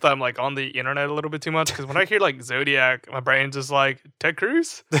a proof that I'm like on the internet a little bit too much because when I hear like Zodiac, my brain's just like Ted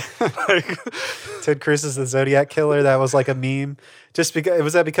Cruz. Like, Ted Cruz is the Zodiac killer. That was like a meme. Just because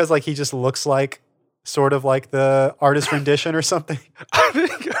was that because like he just looks like sort of like the artist rendition or something? I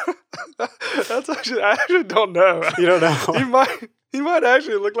think I actually don't know. You don't know. He might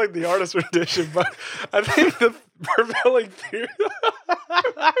actually look like the artist rendition, but I think the prevailing theory.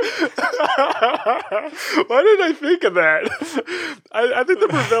 Why did I think of that? I think the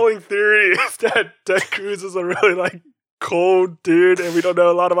prevailing theory is that Ted Cruz is a really like cold dude, and we don't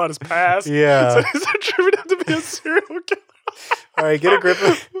know a lot about his past. Yeah, so he's attributed to be a serial killer. All right, get a grip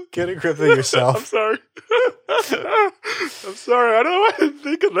of yourself. I'm sorry. I don't know why I didn't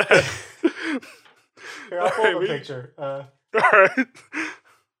think of that. Here, I'll pull up a picture. All right.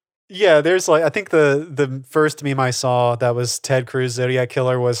 Yeah, there's like I think the first meme I saw that was Ted Cruz Zodiac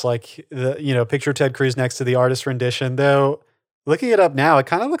Killer was like the picture of Ted Cruz next to the artist rendition. Though looking it up now, it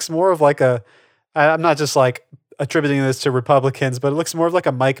kind of looks more of like I'm not just like attributing this to Republicans, but it looks more of like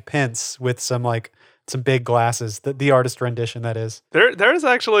a Mike Pence with some big glasses. The artist rendition, that is. There is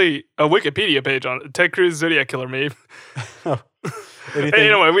actually a Wikipedia page on Ted Cruz Zodiac Killer meme.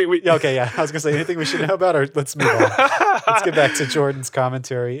 Anything, anyway, we okay, yeah. I was gonna say anything we should know about, or let's move on. Let's get back to Jordan's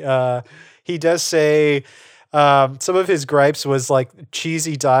commentary. He does say some of his gripes was like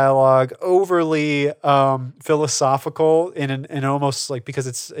cheesy dialogue, overly philosophical in an almost like because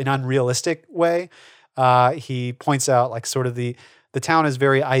it's an unrealistic way. He points out like sort of the town is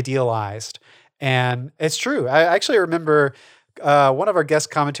very idealized, and it's true. I actually remember one of our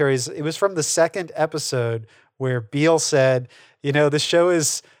guest commentaries. It was from the second episode where Beale said, this show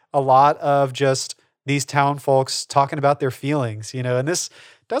is a lot of just these town folks talking about their feelings, and this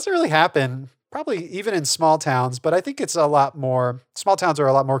doesn't really happen probably even in small towns, but I think it's small towns are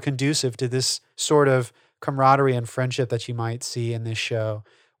a lot more conducive to this sort of camaraderie and friendship that you might see in this show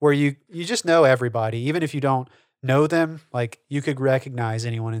where you just know everybody, even if you don't know them, like you could recognize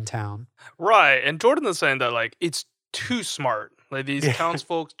anyone in town. Right. And Jordan is saying that like it's too smart. Like these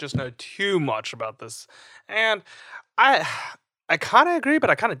townsfolk just know too much about this. And I kind of agree, but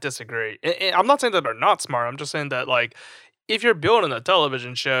I kind of disagree. I'm not saying that they're not smart. I'm just saying that like if you're building a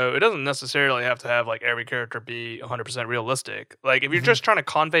television show, it doesn't necessarily have to have like every character be 100% realistic. Like if you're just trying to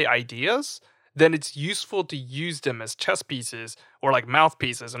convey ideas, then it's useful to use them as chess pieces or like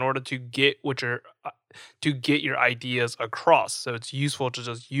mouthpieces in order to get your ideas across. So it's useful to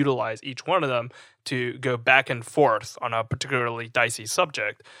just utilize each one of them to go back and forth on a particularly dicey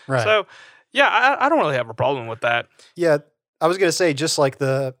subject. Right. So yeah, I don't really have a problem with that. Yeah, I was gonna say just like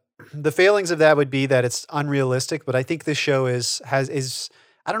the failings of that would be that it's unrealistic, but I think this show is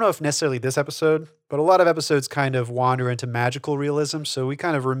I don't know if necessarily this episode, but a lot of episodes kind of wander into magical realism. So we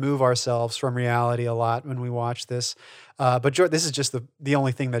kind of remove ourselves from reality a lot when we watch this. But this is just the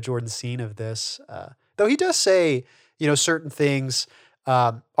only thing that Jordan's seen of this. Though he does say, certain things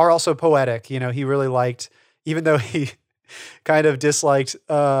are also poetic. He really liked, even though he kind of disliked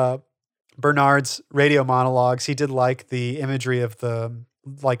Bernard's radio monologues, he did like the imagery of the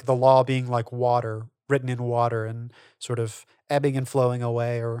law being like water, written in water and sort of ebbing and flowing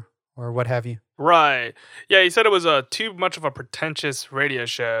away or what have you. Right. Yeah, he said it was too much of a pretentious radio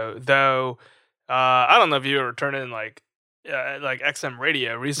show, though I don't know if you ever turned in like XM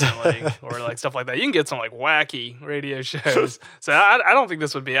radio recently or like stuff like that. You can get some like wacky radio shows. So I don't think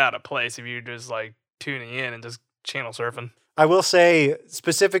this would be out of place if you're just like tuning in and just channel surfing. I will say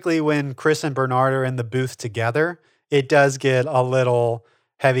specifically when Chris and Bernard are in the booth together, it does get a little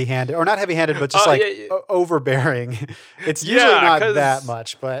heavy-handed, or not heavy-handed, but just overbearing. It's usually not that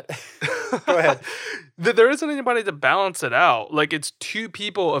much, but go ahead. There isn't anybody to balance it out. Like, it's two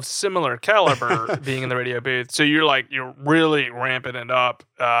people of similar caliber being in the radio booth, so you're really ramping it up.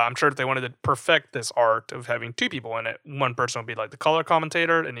 I'm sure if they wanted to perfect this art of having two people in it, one person would be like the color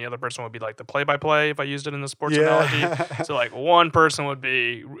commentator, and the other person would be like the play-by-play, if I used it in the sports analogy. So, like, one person would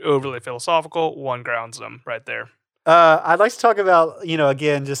be overly philosophical, one grounds them right there. I'd like to talk about,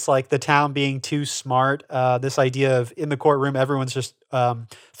 again, just like the town being too smart. This idea of in the courtroom, everyone's just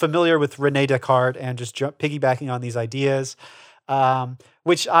familiar with Rene Descartes and just piggybacking on these ideas,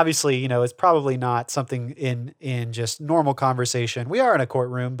 which obviously, is probably not something in just normal conversation. We are in a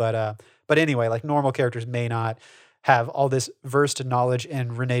courtroom, but anyway, like normal characters may not have all this versed knowledge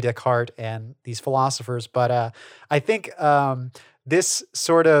in Rene Descartes and these philosophers. But I think this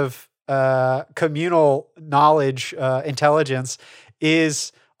sort of communal knowledge, intelligence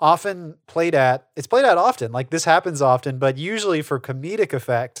is often played at. It's played at often. Like this happens often, but usually for comedic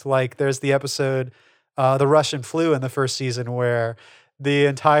effect. Like there's the episode, The Russian Flu in the first season where the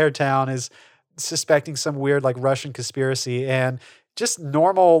entire town is suspecting some weird like Russian conspiracy, and just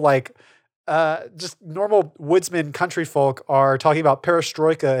normal woodsman country folk are talking about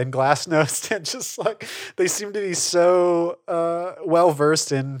perestroika and glasnost, and just like they seem to be so well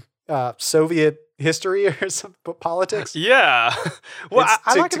versed in Soviet history or some politics. Yeah. Well,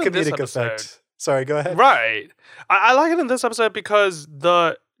 I like it in this episode. Effect. Sorry, go ahead. Right. I like it in this episode because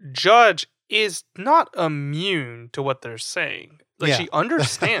the judge is not immune to what they're saying. Like she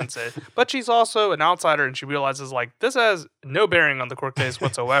understands it, but she's also an outsider and she realizes like this has no bearing on the court case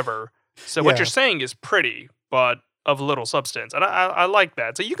whatsoever. So what you're saying is pretty, but of little substance. And I like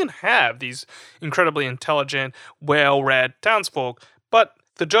that. So you can have these incredibly intelligent, well-read townsfolk, but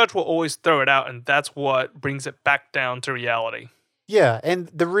the judge will always throw it out, and that's what brings it back down to reality. Yeah, and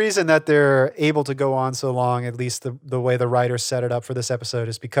the reason that they're able to go on so long, at least the way the writers set it up for this episode,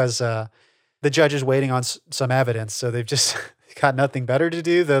 is because the judge is waiting on some evidence, so they've just got nothing better to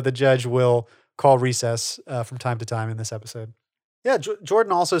do, though the judge will call recess from time to time in this episode. Yeah,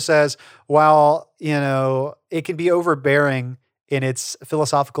 Jordan also says, while, it can be overbearing in its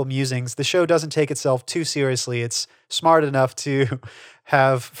philosophical musings, the show doesn't take itself too seriously. It's smart enough to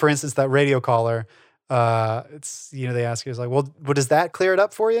have, for instance, that radio caller. They ask her, like, well, does that clear it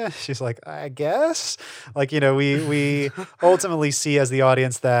up for you? She's like, I guess. Like, we ultimately see as the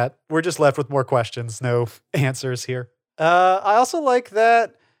audience that we're just left with more questions, no answers here. I also like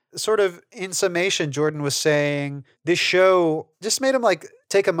that sort of in summation, Jordan was saying this show just made him like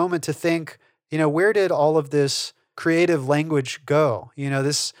take a moment to think, where did all of this creative language go?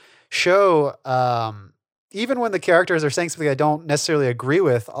 This show, even when the characters are saying something I don't necessarily agree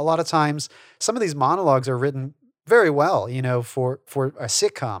with, a lot of times some of these monologues are written very well, for a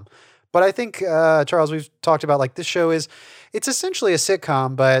sitcom. But I think, Charles, we've talked about like this show it's essentially a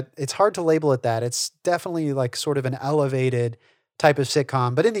sitcom, but it's hard to label it that. It's definitely like sort of an elevated type of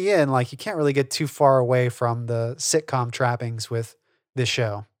sitcom. But in the end, like you can't really get too far away from the sitcom trappings with this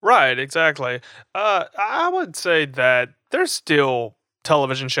show. Right, exactly. I would say that there's still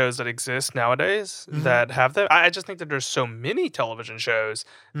television shows that exist nowadays that have that. I just think that there's so many television shows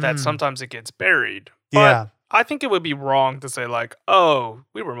that sometimes it gets buried. But I think it would be wrong to say like, oh,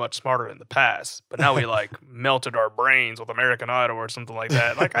 we were much smarter in the past, but now we like melted our brains with American Idol or something like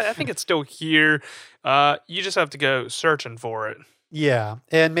that. Like, I think it's still here. You just have to go searching for it. Yeah.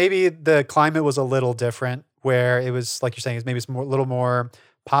 And maybe the climate was a little different where it was, like you're saying, maybe it's a little more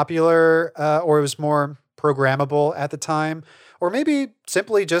popular or it was more programmable at the time. Or maybe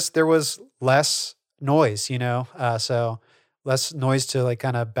simply just there was less noise, so less noise to like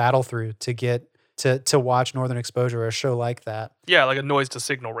kind of battle through to get to watch Northern Exposure or a show like that. Yeah, like a noise to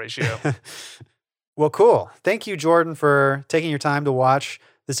signal ratio. Well, cool. Thank you, Jordan, for taking your time to watch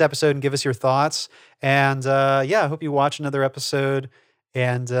this episode and give us your thoughts. And I hope you watch another episode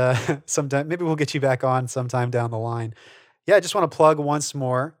and sometime maybe we'll get you back on sometime down the line. Yeah, I just want to plug once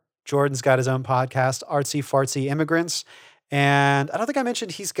more Jordan's got his own podcast, Artsy Fartsy Immigrants. And I don't think I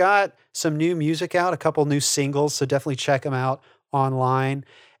mentioned he's got some new music out, a couple new singles, so definitely check him out online.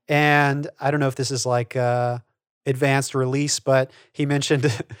 And I don't know if this is like advanced release, but he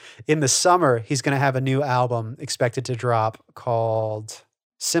mentioned in the summer he's going to have a new album expected to drop called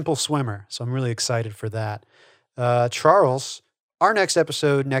Simple Swimmer. So I'm really excited for that. Charles, our next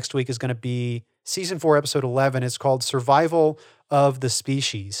episode next week is going to be season 4, episode 11. It's called Survival of the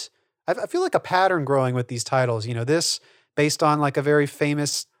Species. I feel like a pattern growing with these titles. You know, this based on like a very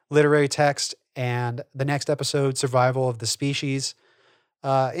famous literary text, and the next episode, Survival of the Species.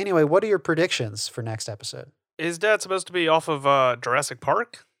 Anyway, what are your predictions for next episode? Is that supposed to be off of Jurassic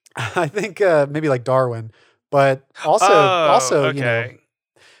Park? I think maybe like Darwin, but also, okay. You know,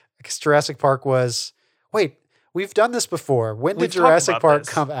 I guess Jurassic Park was. Wait, we've done this before. When did We've talked Jurassic about Park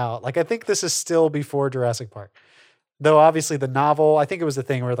this. come out? Like, I think this is still before Jurassic Park, though. Obviously, the novel. I think it was the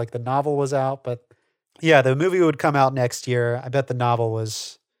thing where like the novel was out, but yeah, the movie would come out next year. I bet the novel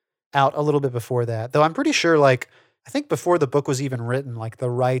was out a little bit before that, though. I'm pretty sure like. I think before the book was even written, like the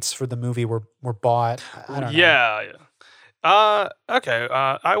rights for the movie were bought. I don't know. Yeah. Okay.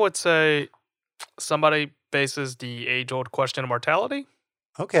 I would say somebody faces the age-old question of mortality.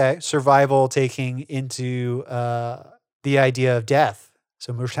 Okay. Survival taking into the idea of death.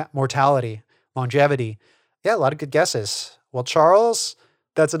 So mortality, longevity. Yeah, a lot of good guesses. Well, Charles,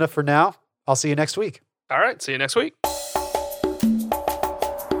 that's enough for now. I'll see you next week. All right. See you next week.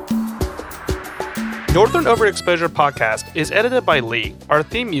 Northern Overexposure Podcast is edited by Lee. Our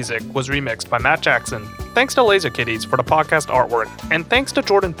theme music was remixed by Matt Jackson. Thanks to Laser Kitties for the podcast artwork, and thanks to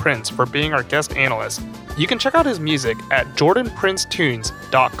Jordan Prince for being our guest analyst. You can check out his music at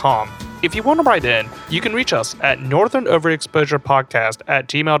jordanprincetunes.com. If you want to write in, you can reach us at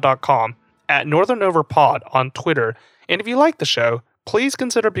northernoverexposurepodcast@gmail.com, at northernoverpod on Twitter, and if you like the show, please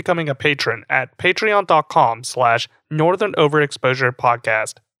consider becoming a patron at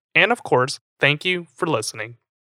patreon.com/northernoverexposurepodcast. And of course, thank you for listening.